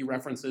that he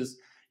references,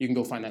 you can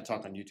go find that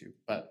talk on YouTube.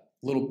 But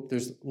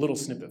there's a little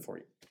snippet for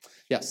you.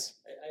 Yes?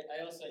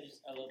 I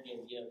love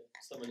the idea of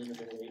someone in the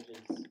Middle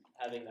Ages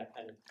having that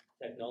kind of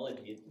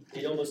technology.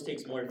 It almost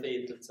takes more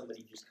faith than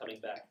somebody just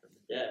coming back from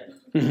the dead.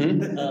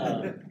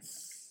 Mm-hmm.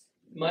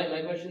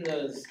 My question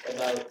though is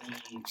about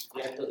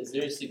the actual, is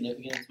there a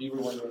significance? We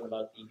were wondering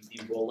about the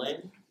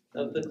rolling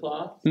of the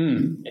cloth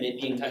and it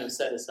being kind of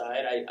set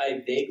aside.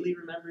 I vaguely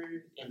remember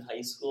in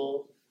high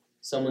school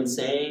someone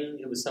saying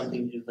it was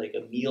something to do with like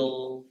a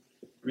meal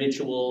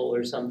ritual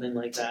or something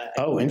like that.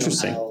 Oh,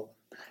 interesting.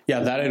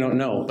 Yeah, that I don't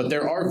know. But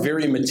there are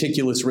very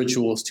meticulous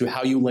rituals to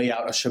how you lay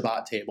out a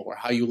Shabbat table or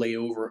how you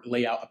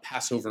lay out a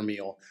Passover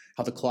meal,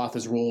 how the cloth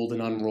is rolled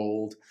and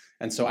unrolled.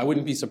 And so I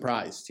wouldn't be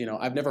surprised.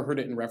 I've never heard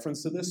it in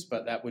reference to this,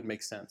 but that would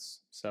make sense.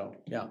 So,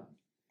 yeah.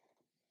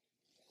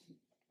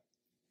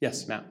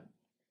 Yes, Matt.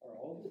 Are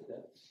all the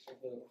deaths of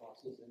the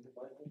apostles in the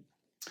Bible?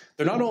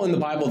 They're not all in the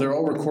Bible. They're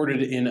all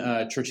recorded in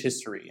church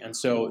history. And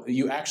so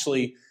you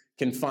actually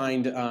can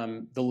find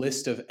the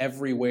list of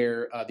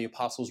everywhere the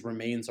apostles'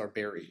 remains are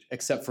buried,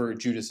 except for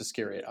Judas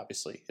Iscariot,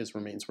 obviously. His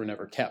remains were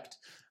never kept.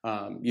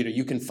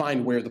 You can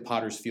find where the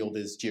Potter's Field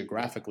is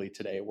geographically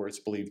today, where it's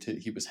believed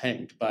he was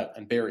hanged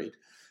and buried.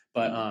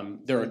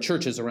 But there are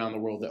churches around the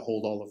world that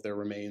hold all of their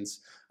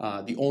remains.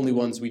 The only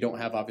ones we don't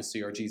have,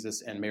 obviously, are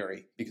Jesus and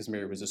Mary, because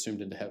Mary was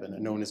assumed into heaven,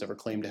 and no one has ever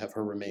claimed to have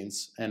her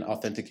remains and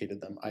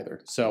authenticated them either.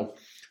 So,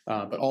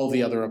 but all of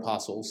the other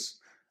apostles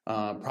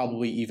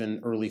probably even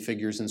early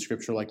figures in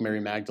Scripture like Mary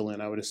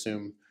Magdalene, I would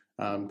assume,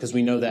 because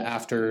we know that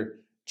after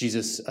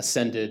Jesus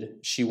ascended,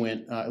 she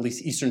went, at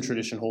least Eastern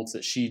tradition holds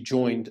that she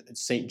joined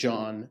St.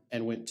 John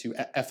and went to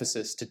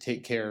Ephesus to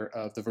take care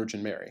of the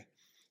Virgin Mary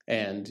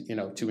and,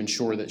 to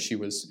ensure that she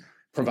was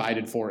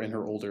provided for in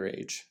her older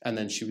age. And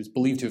then she was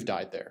believed to have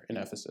died there in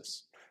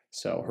Ephesus.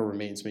 So her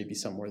remains may be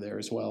somewhere there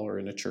as well, or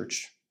in a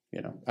church.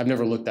 I've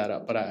never looked that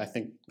up, but I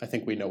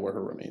think we know where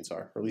her remains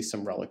are, or at least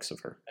some relics of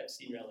her. I've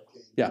seen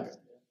relics. Yeah.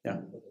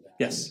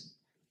 Yes.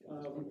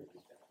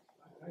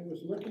 I was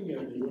looking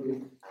at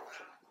Luke,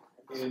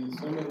 and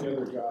some of the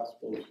other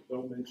Gospels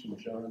don't mention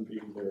John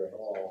being there at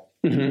all.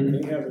 Mm-hmm.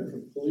 They have a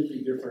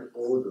completely different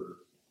order.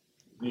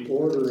 The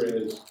order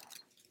is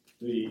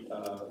the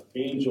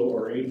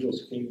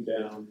angels came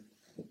down,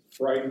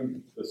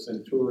 frightened the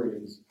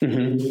centurions,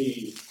 Mm-hmm.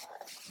 leave.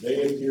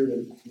 They appear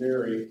to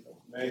Mary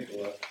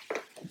Magdalene,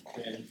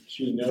 and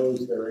she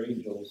knows they're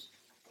angels.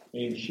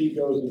 And she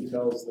goes and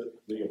tells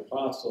the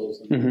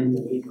apostles and Mm-hmm.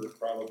 the believers,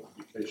 probably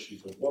because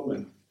she's a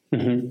woman.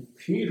 Mm-hmm.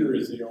 Peter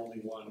is the only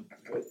one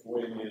that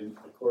went in,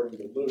 according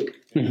to Luke.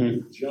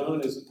 Mm-hmm.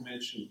 John isn't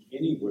mentioned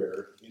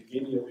anywhere in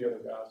any of the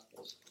other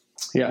Gospels.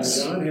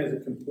 Yes. John has a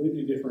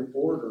completely different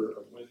order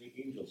of when the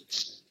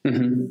angels came.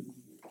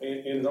 Mm-hmm.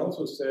 And it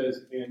also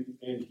says, and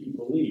he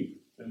believed.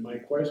 And my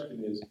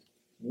question is,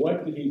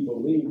 what did he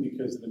believe?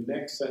 Because the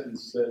next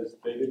sentence says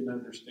they didn't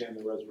understand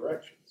the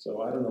resurrection.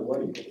 So I don't know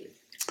what he believed.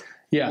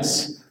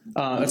 Yes,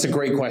 that's a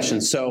great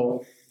question.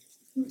 So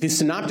the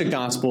Synoptic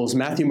Gospels,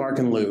 Matthew, Mark,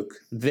 and Luke,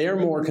 they're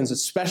more,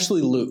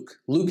 especially Luke.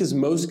 Luke is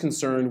most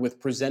concerned with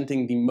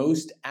presenting the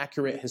most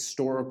accurate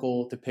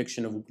historical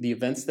depiction of the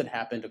events that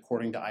happened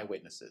according to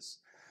eyewitnesses.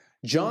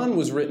 John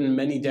was written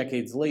many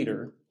decades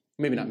later,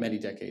 maybe not many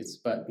decades,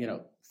 but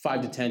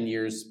 5 to 10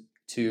 years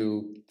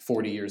to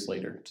 40 years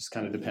later. Just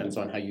kind of depends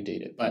on how you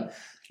date it. But,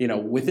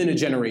 within a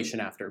generation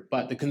after.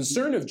 But the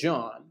concern of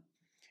John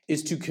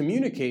is to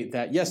communicate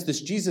that, yes,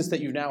 this Jesus that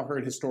you've now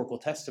heard historical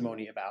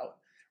testimony about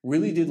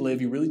really did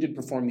live, he really did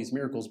perform these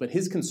miracles, but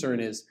his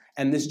concern is,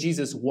 and this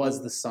Jesus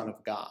was the Son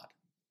of God.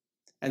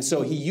 And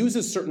so he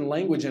uses certain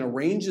language and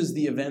arranges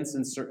the events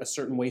in a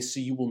certain way so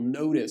you will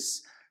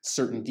notice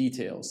certain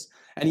details.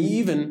 And he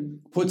even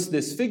puts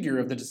this figure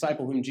of the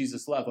disciple whom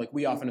Jesus loved, like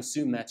we often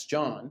assume that's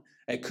John.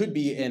 It could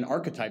be an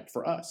archetype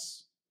for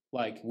us.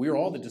 Like, we're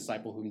all the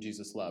disciple whom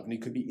Jesus loved. And he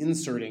could be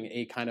inserting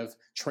a kind of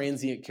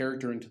transient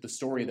character into the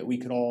story that we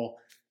could all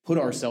put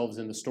ourselves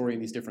in the story in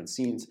these different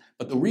scenes.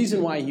 But the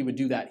reason why he would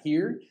do that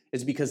here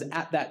is because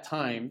at that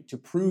time, to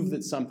prove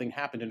that something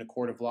happened in a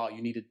court of law,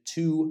 you needed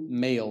 2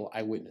 male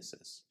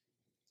eyewitnesses.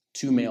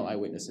 2 male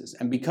eyewitnesses.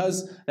 And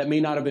because that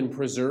may not have been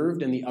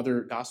preserved in the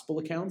other gospel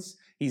accounts,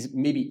 he's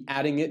maybe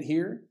adding it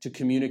here to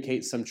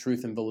communicate some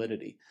truth and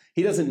validity.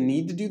 He doesn't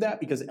need to do that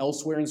because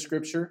elsewhere in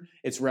Scripture,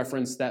 it's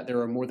referenced that there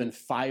are more than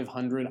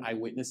 500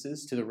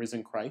 eyewitnesses to the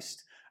risen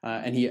Christ.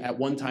 And he at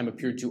one time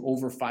appeared to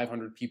over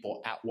 500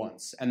 people at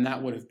once. And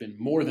that would have been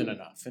more than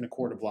enough in a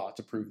court of law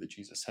to prove that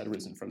Jesus had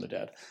risen from the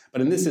dead.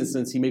 But in this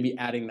instance, he may be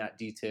adding that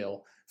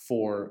detail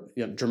for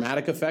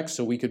dramatic effects,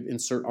 so we could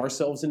insert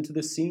ourselves into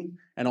this scene,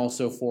 and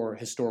also for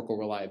historical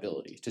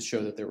reliability to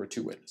show that there were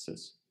 2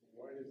 witnesses.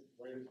 Why did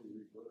he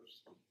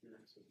reverse the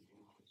appearance of the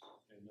angels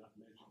and not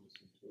mention the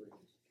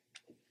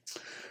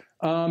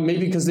centurions?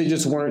 Maybe because they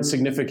just weren't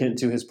significant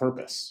to his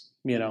purpose.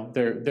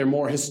 They're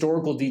more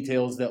historical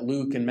details that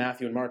Luke and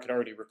Matthew and Mark had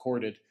already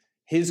recorded.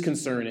 His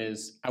concern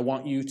is, I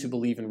want you to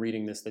believe in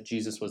reading this that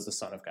Jesus was the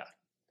Son of God.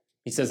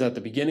 He says it at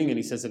the beginning and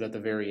he says it at the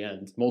very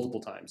end, multiple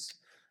times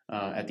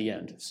at the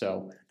end.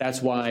 So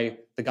that's why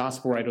the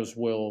gospel writers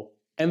will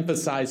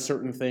emphasize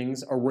certain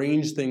things,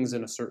 arrange things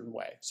in a certain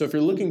way. So if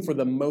you're looking for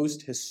the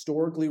most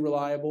historically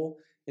reliable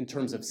in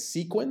terms of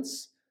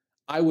sequence,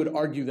 I would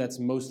argue that's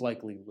most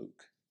likely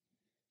Luke,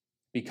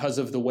 because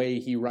of the way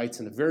he writes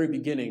in the very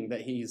beginning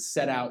that he's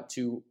set out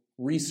to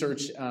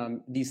research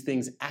these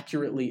things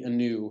accurately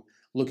anew,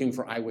 looking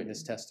for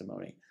eyewitness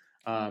testimony.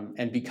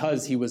 And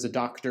because he was a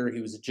doctor,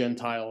 he was a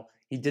Gentile,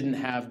 he didn't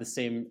have the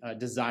same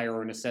desire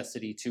or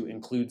necessity to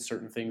include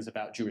certain things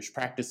about Jewish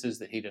practices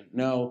that he didn't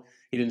know.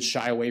 He didn't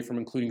shy away from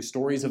including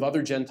stories of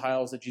other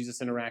Gentiles that Jesus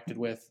interacted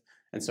with.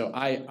 And so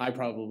I'm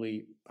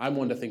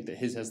one to think that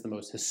his has the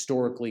most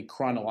historically,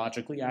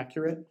 chronologically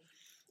accurate.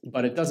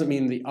 But it doesn't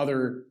mean the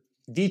other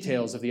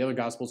details of the other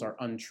Gospels are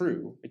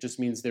untrue. It just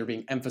means they're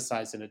being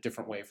emphasized in a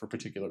different way for a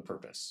particular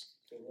purpose.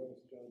 So what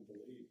does John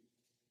believe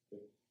that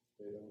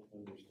they don't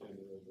understand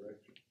the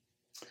resurrection?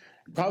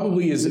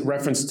 Probably is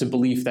reference to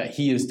belief that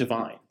he is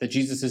divine, that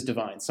Jesus is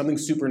divine. Something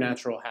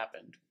supernatural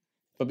happened.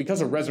 But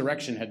because a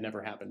resurrection had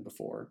never happened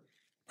before,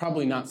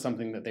 probably not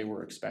something that they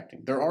were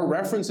expecting. There are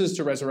references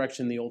to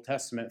resurrection in the Old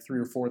Testament, 3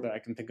 or 4 that I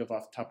can think of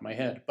off the top of my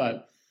head,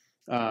 but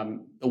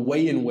the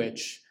way in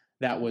which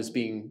that was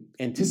being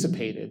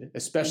anticipated,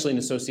 especially in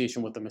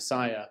association with the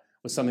Messiah,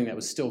 was something that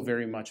was still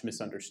very much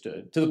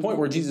misunderstood, to the point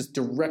where Jesus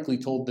directly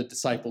told the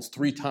disciples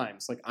 3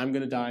 times, like, I'm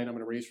going to die and I'm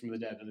going to raise from the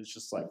dead. And it's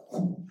just like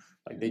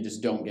they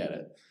just don't get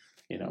it.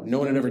 No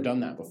one had ever done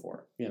that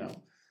before.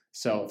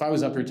 So if I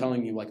was up here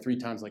telling you like 3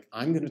 times, like,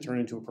 I'm going to turn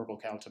into a purple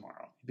cow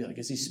tomorrow, you'd be like,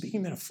 is he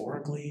speaking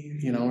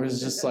metaphorically? Or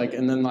is it just like,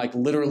 and then like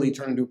literally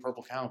turn into a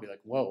purple cow and be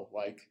like, whoa,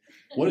 like,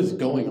 what is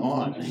going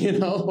on?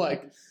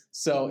 Like,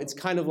 so it's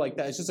kind of like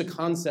that. It's just a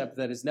concept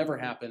that has never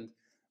happened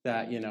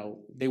that,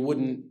 they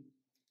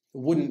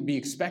wouldn't be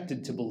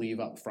expected to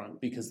believe up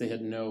front because they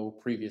had no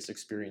previous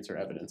experience or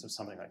evidence of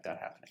something like that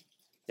happening.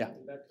 Yeah.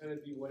 Would that kind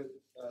of be what it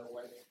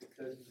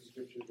says in the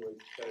scriptures where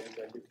it says,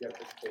 like, if you have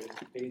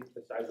the faith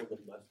the size of a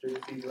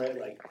mustard seed, right?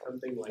 Like,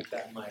 something like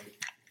that might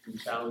be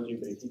challenging,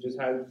 but if you just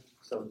have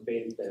some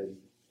faith, then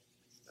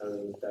I don't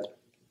know if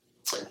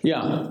that.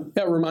 Yeah,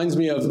 that reminds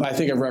me of, I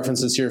think I've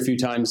referenced this here a few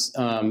times.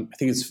 I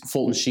think it's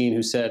Fulton Sheen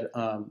who said,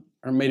 or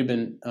it may have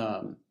been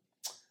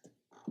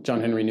John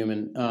Henry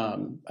Newman,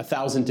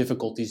 1,000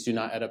 difficulties do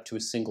not add up to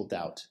a single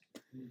doubt.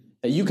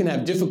 That you can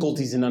have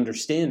difficulties in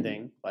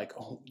understanding, like,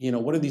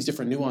 what are these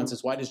different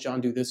nuances? Why does John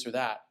do this or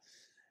that?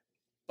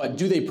 But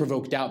do they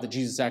provoke doubt that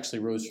Jesus actually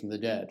rose from the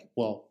dead?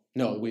 Well,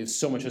 no, we have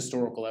so much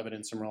historical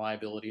evidence and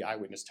reliability,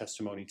 eyewitness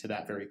testimony to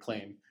that very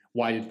claim.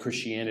 Why did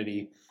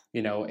Christianity,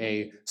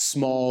 a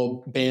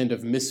small band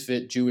of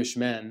misfit Jewish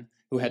men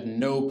who had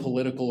no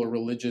political or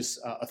religious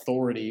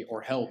authority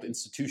or help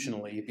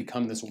institutionally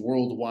become this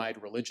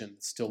worldwide religion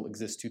that still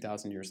exists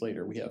 2,000 years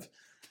later? We have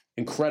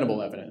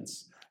incredible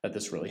evidence that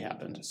this really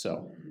happened.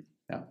 So,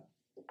 yeah.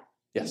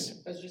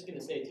 Yes? I was just going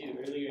to say, too,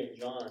 earlier in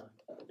John,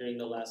 during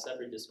the Last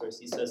Supper discourse,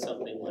 he says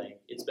something like,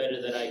 it's better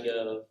that I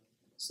go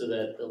so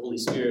that the Holy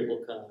Spirit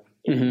will come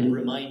and will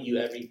remind you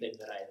everything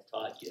that I have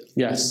taught you.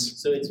 Yes.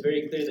 So it's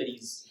very clear that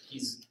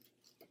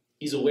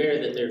he's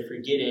aware that they're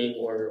forgetting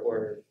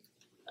or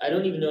I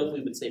don't even know if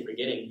we would say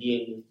forgetting,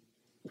 being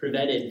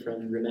prevented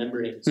from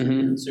remembering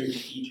certain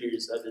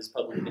features of his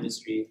public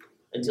ministry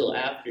until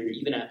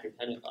even after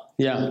Pentecost.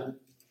 Yeah.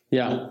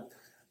 Yeah.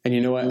 And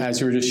you know what?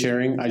 As you were just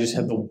sharing, I just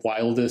had the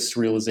wildest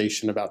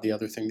realization about the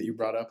other thing that you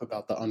brought up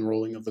about the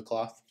unrolling of the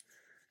cloth.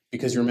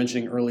 Because you were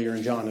mentioning earlier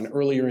in John. And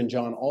earlier in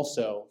John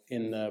also,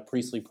 in the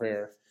priestly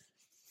prayer,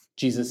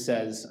 Jesus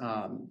says,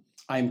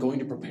 I am going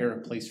to prepare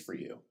a place for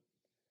you.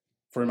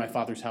 For in my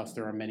Father's house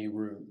there are many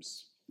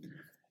rooms.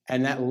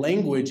 And that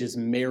language is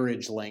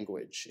marriage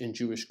language in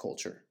Jewish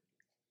culture.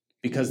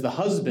 Because the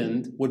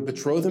husband would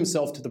betroth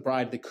himself to the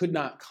bride. They could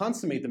not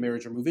consummate the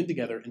marriage or move in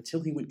together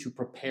until he went to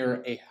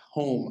prepare a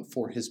home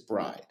for his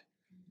bride.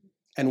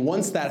 And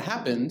once that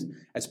happened,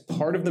 as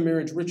part of the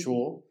marriage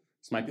ritual,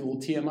 this might be a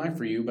little TMI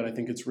for you, but I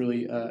think it's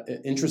really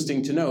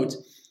interesting to note,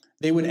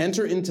 they would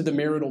enter into the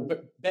marital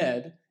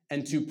bed,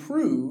 and to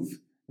prove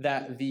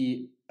that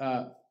the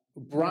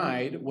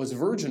bride was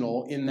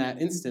virginal in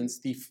that instance,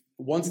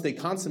 once they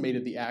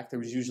consummated the act, there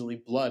was usually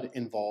blood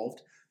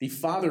involved. The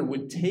father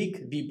would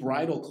take the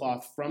bridal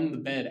cloth from the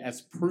bed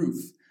as proof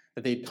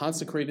that they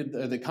consummated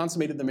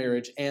the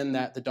marriage and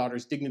that the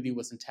daughter's dignity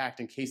was intact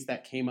in case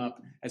that came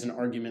up as an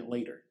argument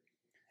later.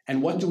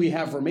 And what do we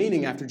have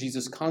remaining after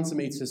Jesus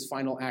consummates his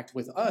final act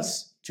with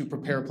us to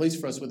prepare a place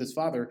for us with his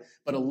Father,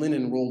 but a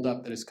linen rolled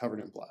up that is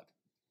covered in blood?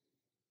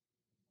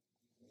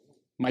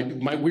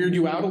 Might weird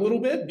you out a little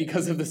bit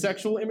because of the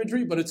sexual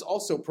imagery, but it's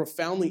also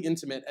profoundly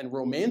intimate and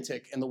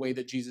romantic in the way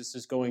that Jesus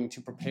is going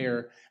to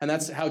prepare. And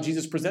that's how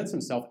Jesus presents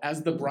himself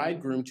as the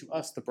bridegroom to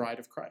us, the bride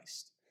of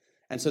Christ.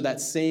 And so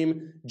that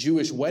same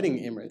Jewish wedding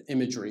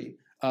imagery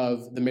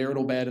of the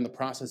marital bed and the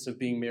process of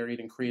being married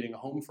and creating a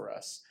home for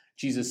us,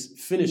 Jesus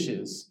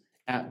finishes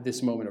at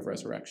this moment of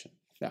resurrection.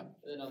 Yeah.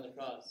 And then on the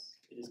cross,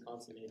 it is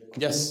consummated.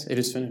 Yes, it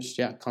is finished.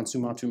 Yeah,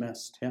 consummatum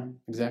est. Yeah,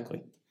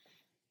 exactly.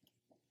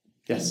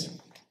 Yes.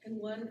 And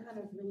one kind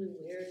of really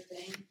weird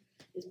thing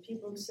is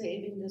people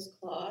saving this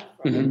cloth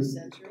for all the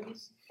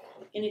centuries.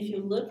 And if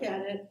you look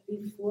at it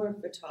before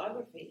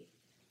photography,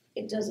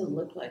 it doesn't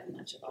look like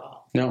much at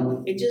all.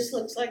 No. It just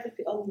looks like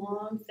a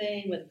long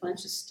thing with a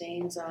bunch of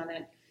stains on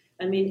it.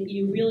 I mean,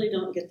 you really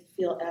don't get the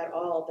feel at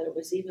all that it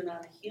was even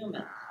on a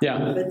human.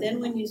 Yeah. But then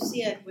when you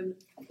see it, when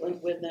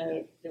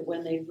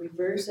they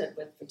reverse it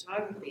with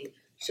photography,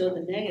 show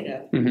the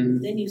negative,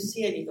 then you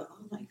see it, you go,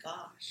 oh my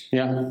gosh.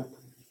 Yeah.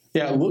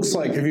 Yeah, it looks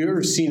like, have you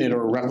ever seen it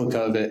or a replica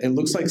of it? It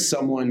looks like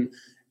someone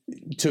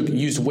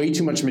used way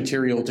too much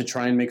material to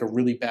try and make a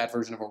really bad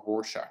version of a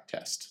Rorschach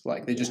test.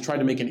 Like they just tried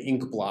to make an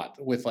ink blot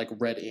with like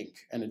red ink,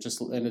 and it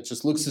just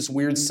looks this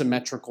weird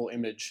symmetrical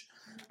image.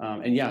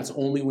 And yeah, it's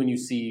only when you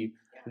see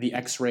the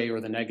X-ray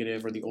or the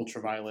negative or the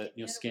ultraviolet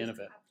scan of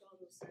it.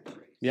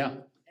 Yeah.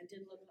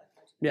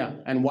 Yeah,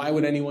 and why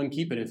would anyone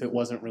keep it if it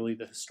wasn't really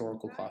the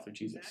historical cloth of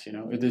Jesus?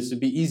 This would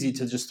be easy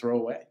to just throw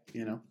away.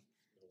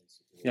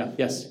 Yeah.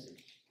 Yes.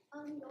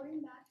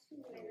 Going back to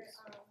where they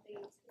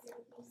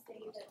specifically say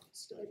that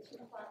the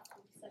two cloths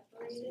were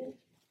separated,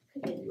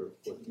 could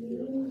it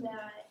mean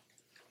like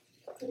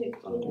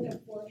a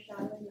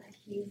foreshadowing that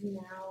he's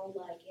now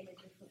like in a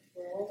different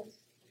world?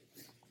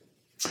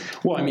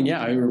 Well, I mean,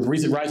 yeah,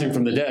 rising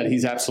from the dead,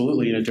 he's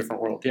absolutely in a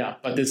different world, yeah.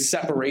 But this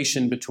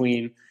separation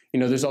between,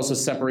 there's also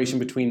separation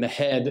between the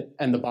head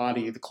and the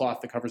body, the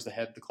cloth that covers the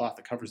head, the cloth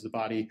that covers the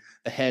body.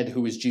 The head,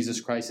 who is Jesus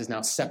Christ, is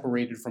now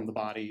separated from the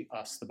body,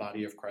 us, the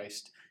body of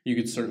Christ. you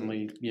could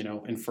certainly,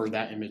 infer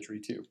that imagery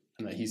too,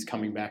 and that he's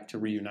coming back to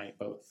reunite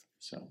both.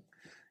 So,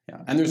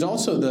 yeah. And there's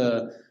also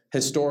the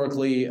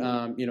historically,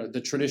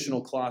 the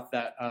traditional cloth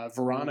that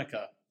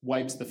Veronica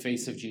wipes the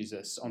face of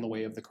Jesus on the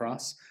way of the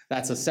cross.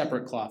 That's a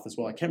separate cloth as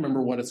well. I can't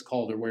remember what it's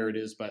called or where it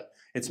is, but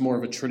it's more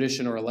of a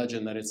tradition or a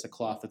legend that it's a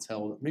cloth that's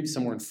held maybe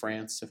somewhere in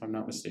France, if I'm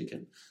not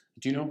mistaken.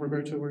 Do you know,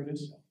 Roberto, where it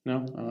is?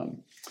 No?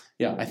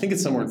 Yeah, I think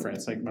it's somewhere in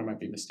France. I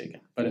might be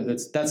mistaken. But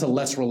that's a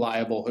less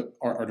reliable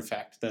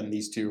artifact than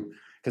these two,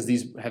 because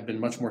these have been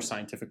much more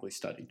scientifically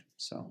studied.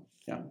 So,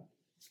 yeah.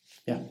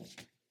 Yeah.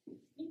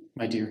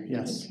 My dear,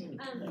 yes.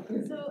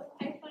 So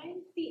I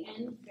find the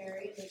end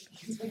very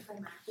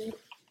anticlimactic.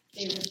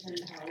 They return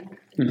home.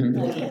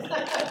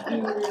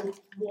 Your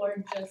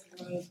Lord just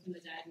rose from the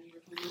dead and you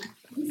were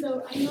home.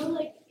 So I know,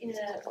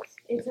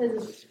 it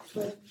says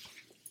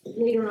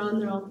later on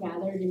they're all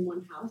gathered in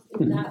one house.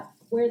 Is that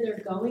where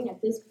they're going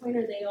at this point?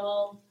 Are they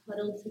all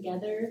huddled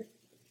together?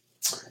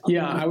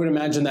 Yeah, I would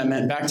imagine that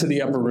meant back to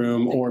the upper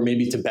room or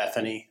maybe to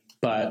Bethany.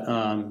 But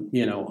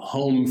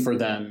home for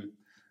them.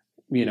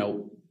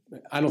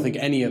 I don't think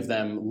any of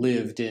them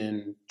lived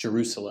in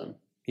Jerusalem.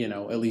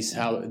 At least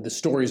how the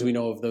stories we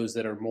know of those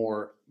that are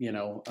more,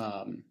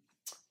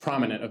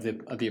 prominent of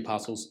the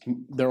apostles,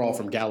 they're all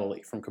from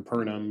Galilee, from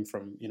Capernaum,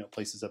 from,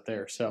 places up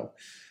there. So,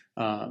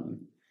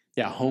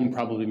 home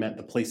probably meant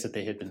the place that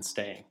they had been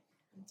staying.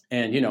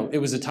 And,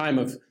 it was a time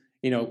of,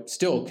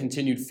 still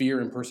continued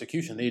fear and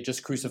persecution. They had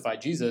just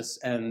crucified Jesus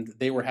and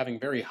they were having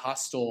very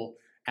hostile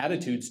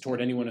attitudes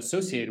toward anyone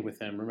associated with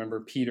him.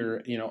 Remember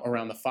Peter,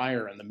 around the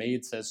fire, and the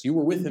maid says, "You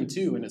were with him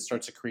too," and it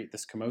starts to create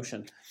this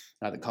commotion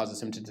that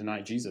causes him to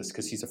deny Jesus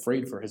because he's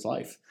afraid for his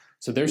life.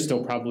 So they're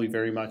still probably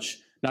very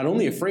much not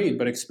only afraid,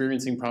 but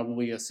experiencing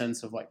probably a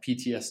sense of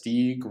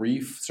PTSD,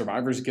 grief,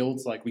 survivor's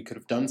guilt, like we could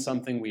have done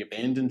something, we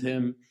abandoned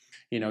him.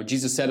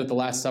 Jesus said at the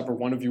Last Supper,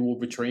 "One of you will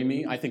betray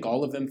me." I think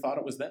all of them thought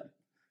it was them.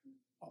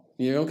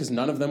 Because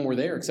none of them were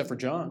there except for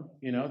John.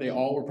 They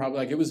all were probably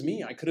like, "It was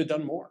me. I could have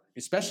done more,"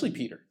 especially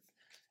Peter.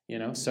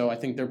 So I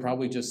think they're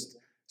probably just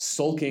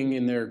sulking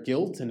in their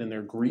guilt and in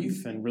their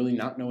grief and really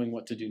not knowing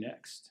what to do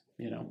next,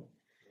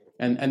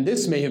 And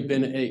this may have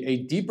been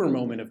a deeper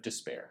moment of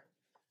despair.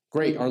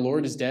 Great, our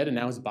Lord is dead and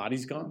now his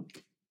body's gone.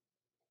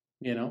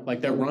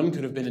 That run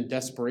could have been in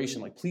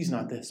desperation, please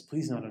not this,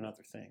 please not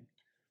another thing.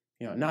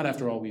 Not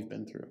after all we've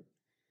been through.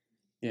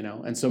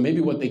 And so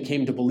maybe what they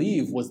came to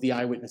believe was the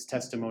eyewitness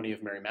testimony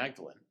of Mary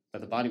Magdalene,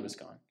 that the body was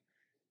gone.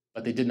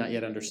 But they did not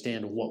yet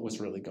understand what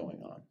was really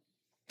going on.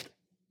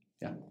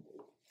 Yeah.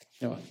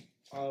 Noah.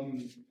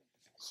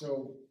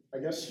 So I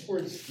guess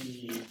towards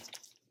the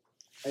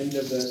end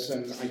of this,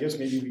 and I guess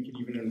maybe we could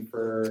even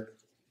infer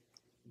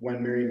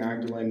when Mary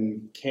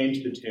Magdalene came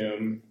to the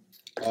tomb,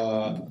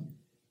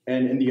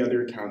 and in the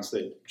other accounts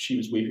that she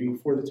was weeping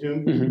before the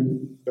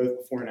tomb, both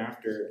before and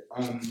after.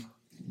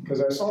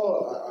 Because I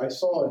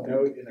saw a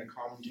note in a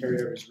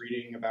commentary I was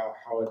reading about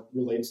how it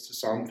relates to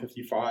Psalm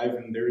 55,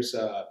 and there's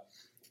a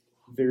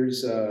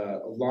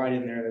line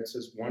in there that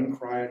says, "One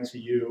cry unto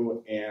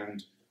you,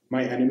 and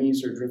my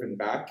enemies are driven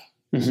back."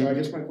 So I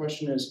guess my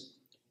question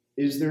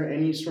is there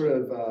any sort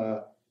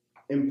of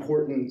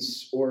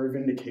importance or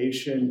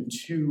vindication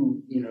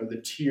to,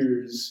 the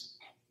tears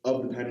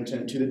of the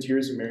penitent, to the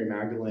tears of Mary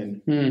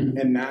Magdalene,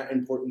 and that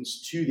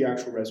importance to the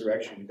actual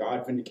resurrection,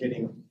 God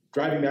vindicating,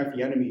 driving back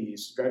the enemy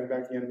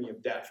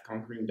of death,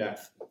 conquering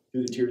death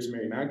through the tears of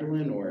Mary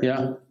Magdalene? Or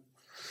yeah.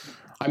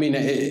 I mean,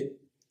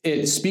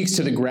 it speaks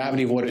to the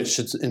gravity of what it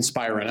should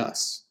inspire in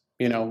us.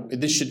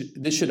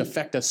 This should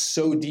affect us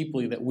so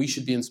deeply that we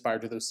should be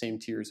inspired to those same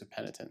tears of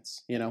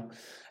penitence.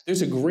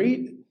 There's a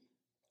great,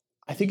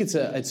 I think it's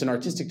an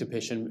artistic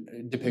depiction.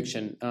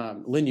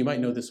 Lynn, you might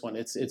know this one.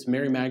 It's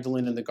Mary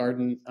Magdalene in the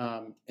garden,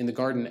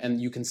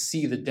 and you can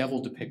see the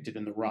devil depicted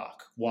in the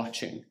rock,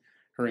 watching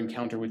her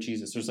encounter with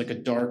Jesus. There's a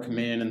dark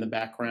man in the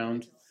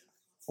background,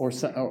 or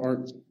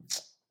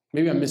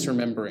maybe I'm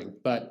misremembering,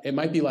 but it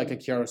might be like a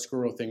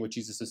chiaroscuro thing with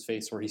Jesus'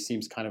 face where he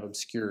seems kind of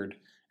obscured,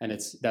 and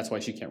that's why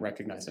she can't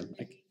recognize him.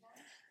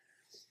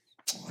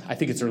 I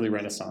think it's early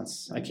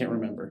Renaissance. I can't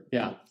remember.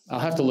 Yeah, I'll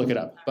have to look it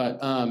up. But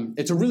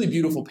it's a really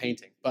beautiful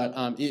painting.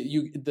 But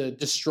the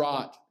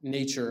distraught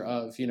nature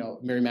of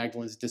Mary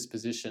Magdalene's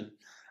disposition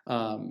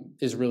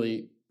is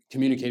really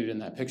communicated in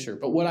that picture.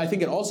 But what I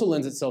think it also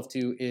lends itself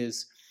to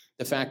is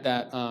the fact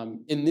that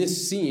in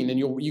this scene, and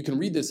you can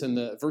read this in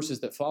the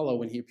verses that follow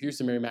when he appears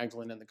to Mary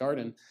Magdalene in the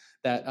garden,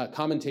 that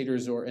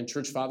commentators and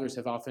church fathers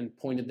have often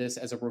pointed this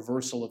as a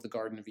reversal of the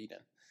Garden of Eden.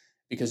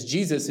 Because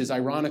Jesus is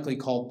ironically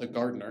called the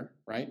gardener,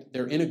 right?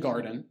 They're in a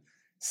garden,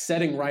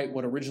 setting right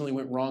what originally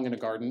went wrong in a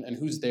garden. And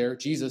who's there?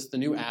 Jesus, the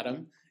new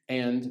Adam,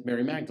 and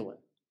Mary Magdalene.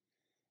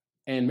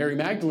 And Mary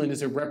Magdalene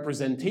is a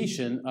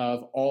representation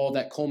of all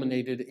that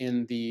culminated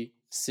in the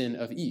sin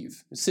of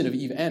Eve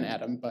and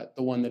Adam, but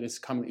the one that is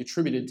commonly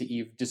attributed to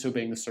Eve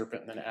disobeying the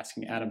serpent and then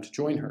asking Adam to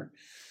join her.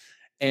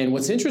 And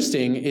what's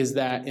interesting is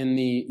that in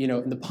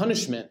the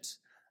punishment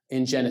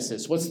in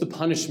Genesis, what's the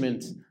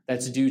punishment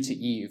that's due to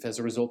Eve as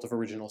a result of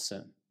original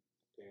sin?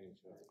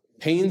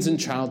 Pains and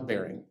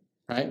childbearing,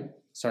 right?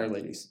 Sorry,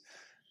 ladies.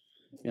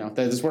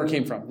 That's where it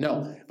came from.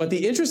 No. But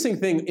the interesting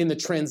thing in the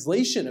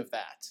translation of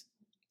that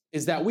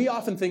is that we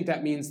often think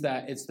that means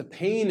that it's the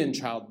pain in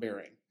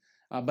childbearing.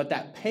 But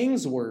that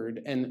pangs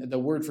word and the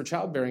word for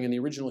childbearing in the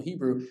original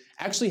Hebrew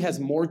actually has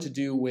more to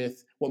do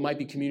with what might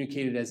be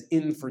communicated as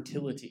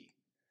infertility.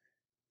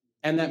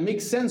 And that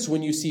makes sense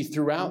when you see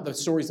throughout the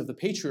stories of the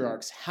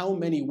patriarchs how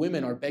many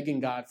women are begging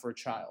God for a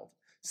child.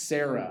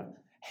 Sarah,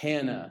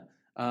 Hannah,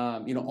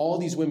 all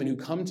these women who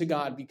come to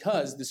God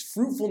because this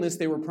fruitfulness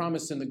they were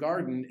promised in the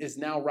garden is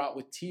now wrought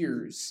with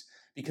tears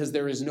because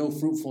there is no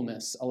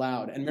fruitfulness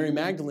allowed. And Mary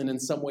Magdalene in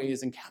some way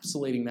is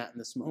encapsulating that in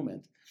this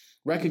moment,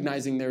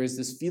 recognizing there is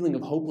this feeling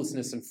of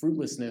hopelessness and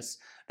fruitlessness,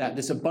 that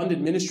this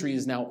abundant ministry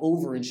is now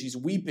over and she's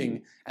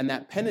weeping, and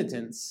that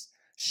penitence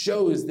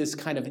shows this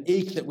kind of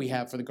ache that we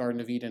have for the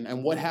Garden of Eden.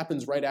 And what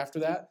happens right after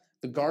that?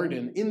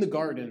 In the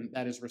garden,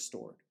 that is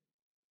restored.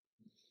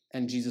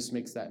 And Jesus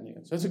makes that new.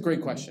 So that's a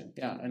great question,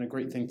 and a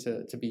great thing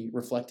to be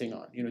reflecting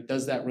on.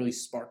 Does that really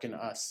spark in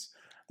us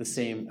the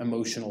same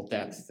emotional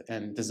depth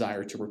and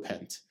desire to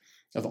repent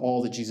of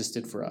all that Jesus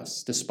did for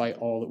us, despite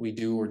all that we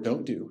do or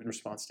don't do in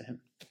response to him?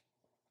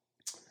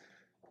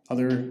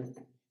 Other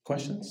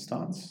questions,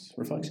 thoughts,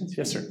 reflections?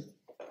 Yes, sir.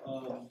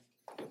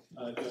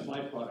 Just my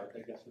product,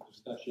 I guess, of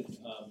discussion.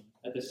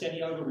 At the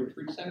Santiago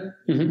Retreat Center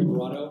in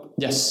Colorado,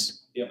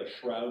 yes, they have a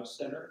Shroud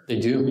Center. They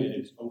do. And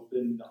it's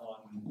open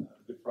on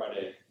Good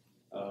Friday.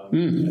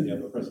 And they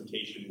have a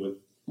presentation with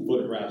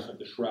photographs of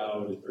the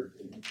shroud, and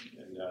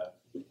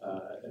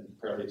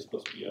apparently it's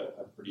supposed to be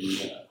a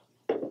pretty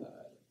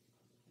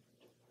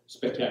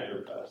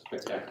spectacular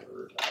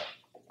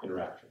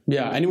interaction.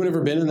 Yeah, anyone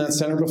ever been in that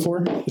center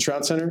before, the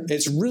Shroud Center?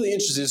 It's really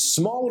interesting. It's a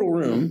small little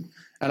room,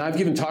 and I've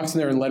given talks in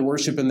there and led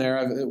worship in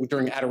there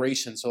during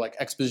adoration, so like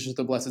exposition of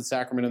the Blessed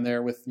Sacrament in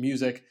there with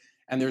music,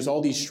 and there's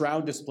all these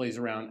shroud displays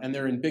around, and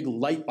they're in big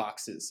light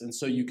boxes, and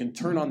so you can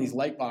turn on these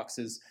light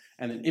boxes,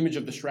 and an image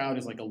of the shroud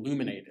is like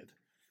illuminated.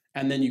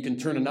 And then you can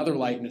turn another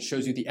light and it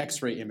shows you the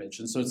X-ray image.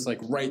 And so it's like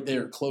right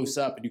there close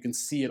up and you can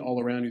see it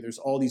all around you. There's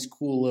all these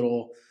cool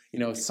little,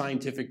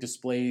 scientific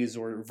displays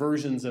or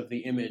versions of the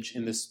image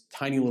in this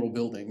tiny little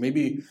building.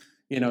 Maybe,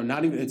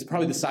 not even, it's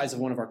probably the size of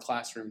one of our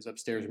classrooms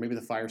upstairs, or maybe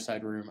the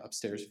fireside room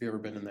upstairs if you've ever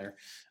been in there.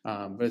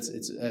 But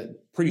it's a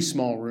pretty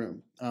small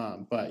room.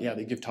 But yeah,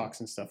 they give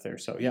talks and stuff there.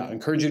 So yeah, I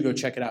encourage you to go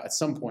check it out at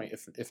some point,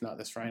 if not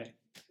this Friday,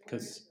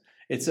 because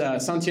it's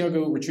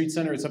Santiago Retreat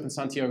Center. It's up in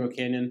Santiago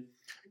Canyon,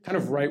 kind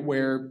of right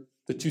where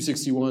the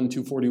 261,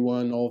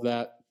 241, all of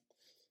that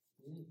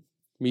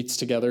meets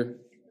together.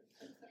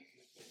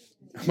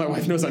 My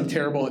wife knows I'm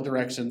terrible at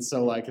directions,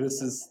 so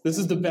this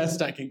is the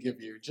best I can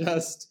give you.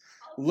 Just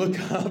look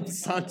up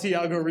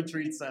Santiago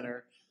Retreat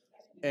Center,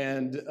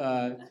 and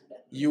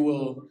you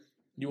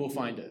will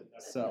find it.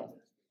 So,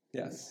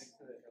 yes.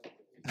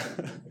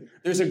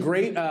 There's a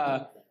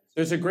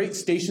great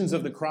Stations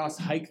of the Cross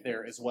hike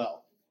there as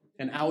well.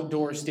 An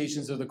outdoor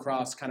Stations of the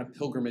Cross kind of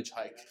pilgrimage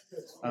hike.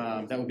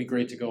 That would be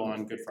great to go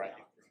on Good Friday.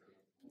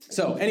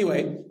 So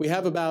anyway, we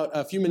have about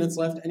a few minutes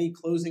left. Any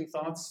closing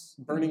thoughts,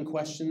 burning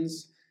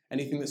questions,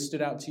 anything that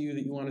stood out to you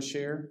that you want to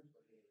share?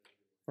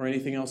 Or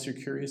anything else you're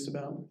curious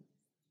about?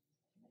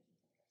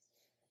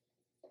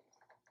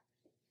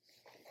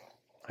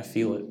 I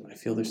feel it. I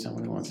feel there's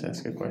someone who wants to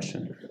ask a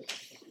question.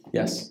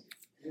 Yes?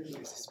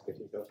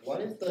 Why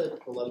does the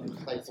 11th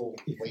disciple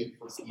wait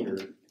for Peter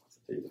to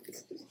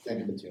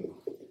enter the tomb?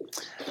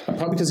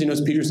 Probably because he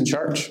knows Peter's in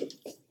charge.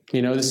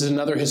 This is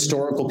another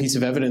historical piece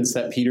of evidence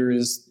that Peter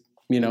is,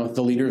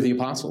 the leader of the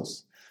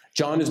apostles.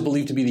 John is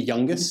believed to be the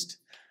youngest.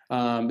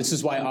 This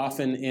is why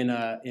often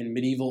in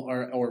medieval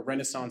art or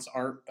Renaissance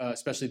art,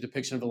 especially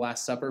depiction of the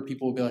Last Supper,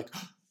 people will be like,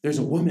 oh, there's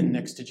a woman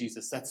next to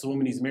Jesus. That's the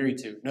woman he's married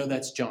to. No,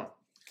 that's John.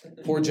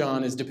 Poor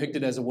John is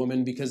depicted as a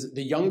woman because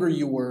the younger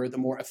you were, the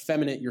more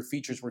effeminate your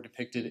features were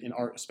depicted in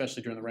art,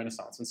 especially during the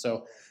Renaissance. And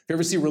so if you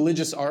ever see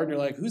religious art and you're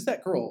like, who's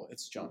that girl?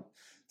 It's John.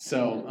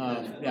 So,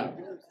 yeah,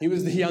 he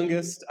was the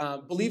youngest,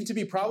 believed to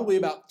be probably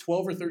about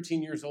 12 or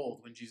 13 years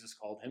old when Jesus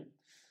called him.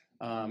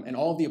 And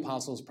all of the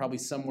apostles probably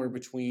somewhere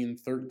between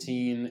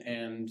 13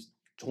 and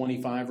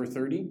 25 or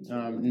 30.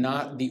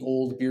 Not the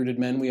old bearded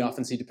men we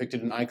often see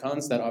depicted in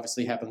icons. That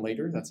obviously happened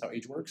later. That's how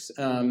age works.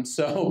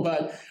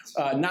 But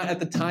not at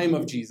the time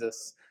of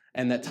Jesus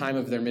and that time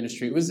of their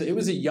ministry. It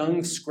was a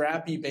young,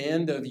 scrappy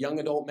band of young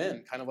adult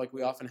men, kind of like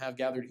we often have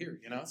gathered here.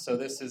 So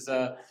this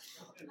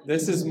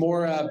is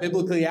more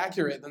biblically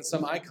accurate than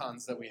some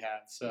icons that we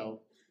have.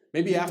 So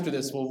maybe after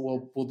this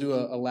we'll do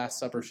a Last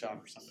Supper shot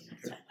or something.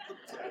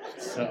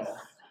 So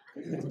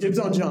dibs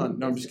on John.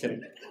 No, I'm just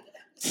kidding.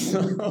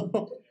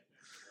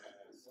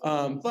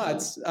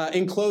 But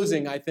in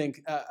closing, I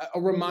think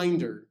a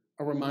reminder,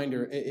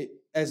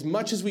 as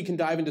much as we can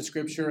dive into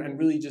Scripture and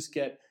really just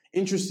get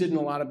interested in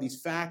a lot of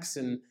these facts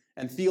and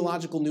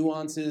theological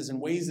nuances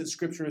and ways that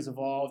Scripture has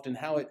evolved and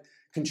how it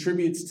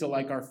contributes to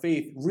our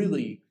faith,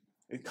 really,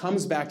 it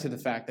comes back to the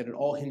fact that it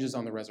all hinges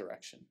on the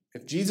resurrection.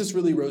 If Jesus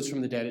really rose from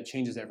the dead, it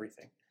changes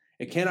everything.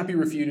 It cannot be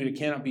refuted. It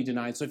cannot be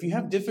denied. So if you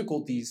have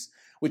difficulties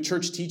with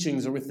church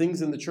teachings or with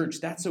things in the church,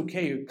 that's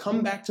okay.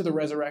 Come back to the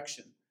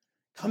resurrection.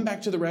 Come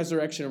back to the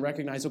resurrection and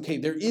recognize, okay,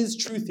 there is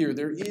truth here.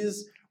 There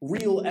is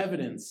real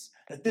evidence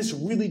that this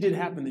really did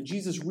happen, that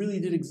Jesus really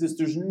did exist.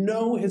 There's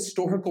no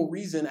historical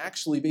reason,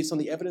 actually, based on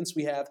the evidence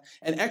we have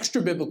and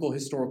extra biblical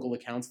historical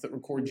accounts that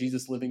record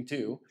Jesus living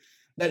too,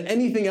 that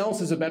anything else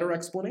is a better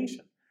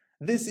explanation.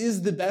 This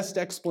is the best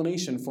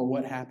explanation for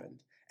what happened.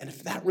 And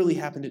if that really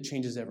happened, it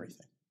changes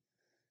everything.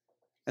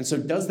 And so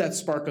does that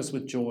spark us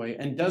with joy?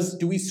 And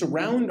do we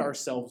surround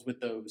ourselves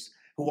with those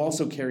who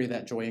also carry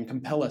that joy and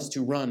compel us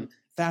to run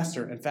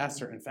faster and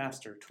faster and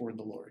faster toward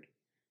the Lord?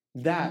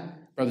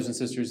 That, brothers and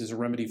sisters, is a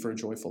remedy for a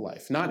joyful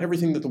life. Not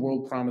everything that the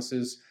world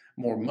promises,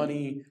 more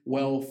money,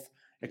 wealth,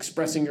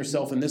 expressing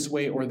yourself in this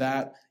way or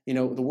that.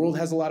 The world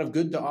has a lot of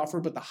good to offer,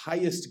 but the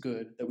highest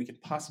good that we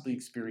could possibly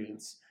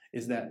experience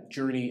is that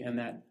journey and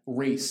that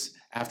race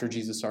after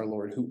Jesus our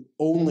Lord,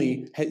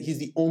 he's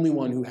the only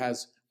one who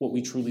has what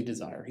we truly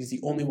desire. He's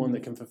the only one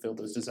that can fulfill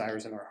those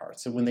desires in our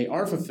hearts. And when they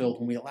are fulfilled,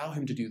 when we allow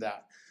him to do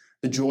that,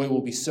 the joy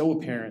will be so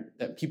apparent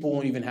that people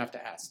won't even have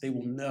to ask. They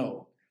will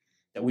know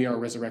that we are a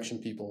resurrection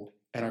people,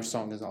 and our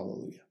song is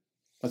Alleluia.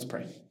 Let's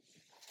pray. In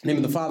the name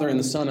of the Father, and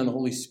the Son, and the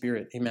Holy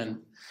Spirit.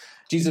 Amen.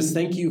 Jesus,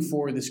 thank you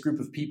for this group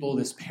of people,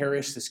 this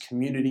parish, this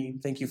community.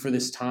 Thank you for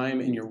this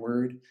time in your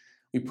word.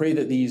 We pray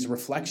that these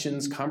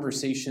reflections,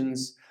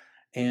 conversations,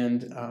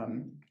 and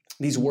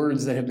these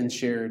words that have been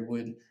shared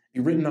would be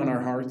written on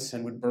our hearts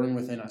and would burn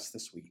within us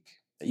this week.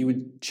 That you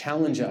would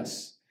challenge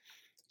us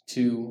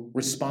to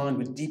respond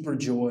with deeper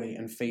joy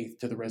and faith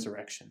to the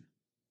resurrection,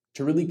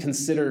 to really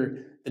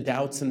consider the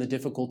doubts and the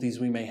difficulties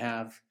we may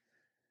have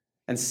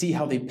and see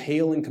how they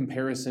pale in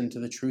comparison to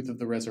the truth of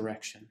the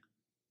resurrection.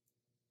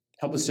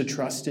 Help us to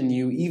trust in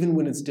you, even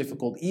when it's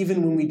difficult,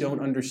 even when we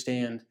don't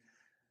understand,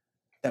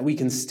 that we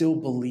can still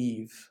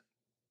believe.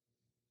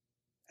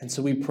 And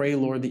so we pray,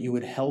 Lord, that you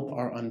would help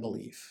our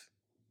unbelief.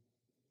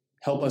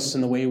 Help us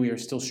in the way we are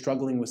still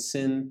struggling with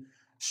sin,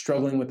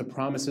 struggling with the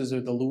promises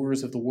or the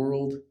lures of the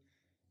world,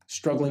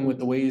 struggling with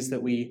the ways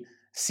that we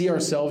see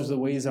ourselves, the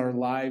ways our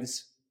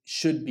lives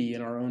should be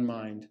in our own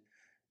mind,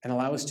 and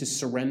allow us to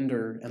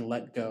surrender and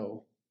let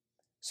go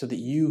so that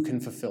you can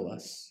fulfill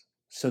us,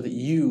 so that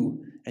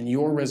you and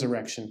your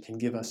resurrection can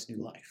give us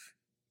new life.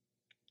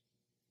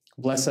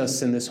 Bless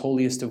us in this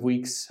holiest of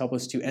weeks. Help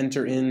us to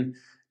enter in,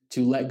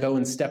 to let go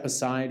and step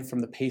aside from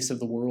the pace of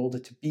the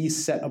world, to be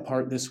set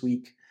apart this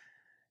week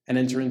and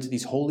enter into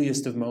these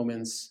holiest of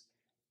moments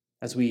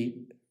as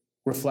we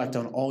reflect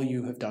on all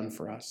you have done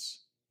for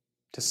us,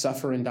 to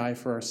suffer and die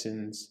for our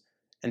sins,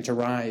 and to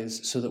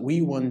rise so that we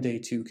one day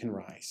too can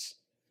rise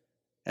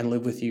and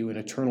live with you in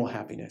eternal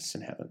happiness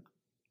in heaven.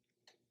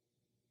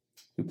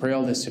 We pray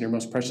all this in your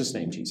most precious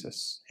name,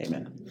 Jesus.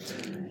 Amen.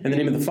 In the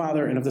name of the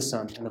Father, and of the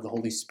Son, and of the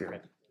Holy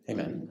Spirit.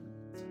 Amen.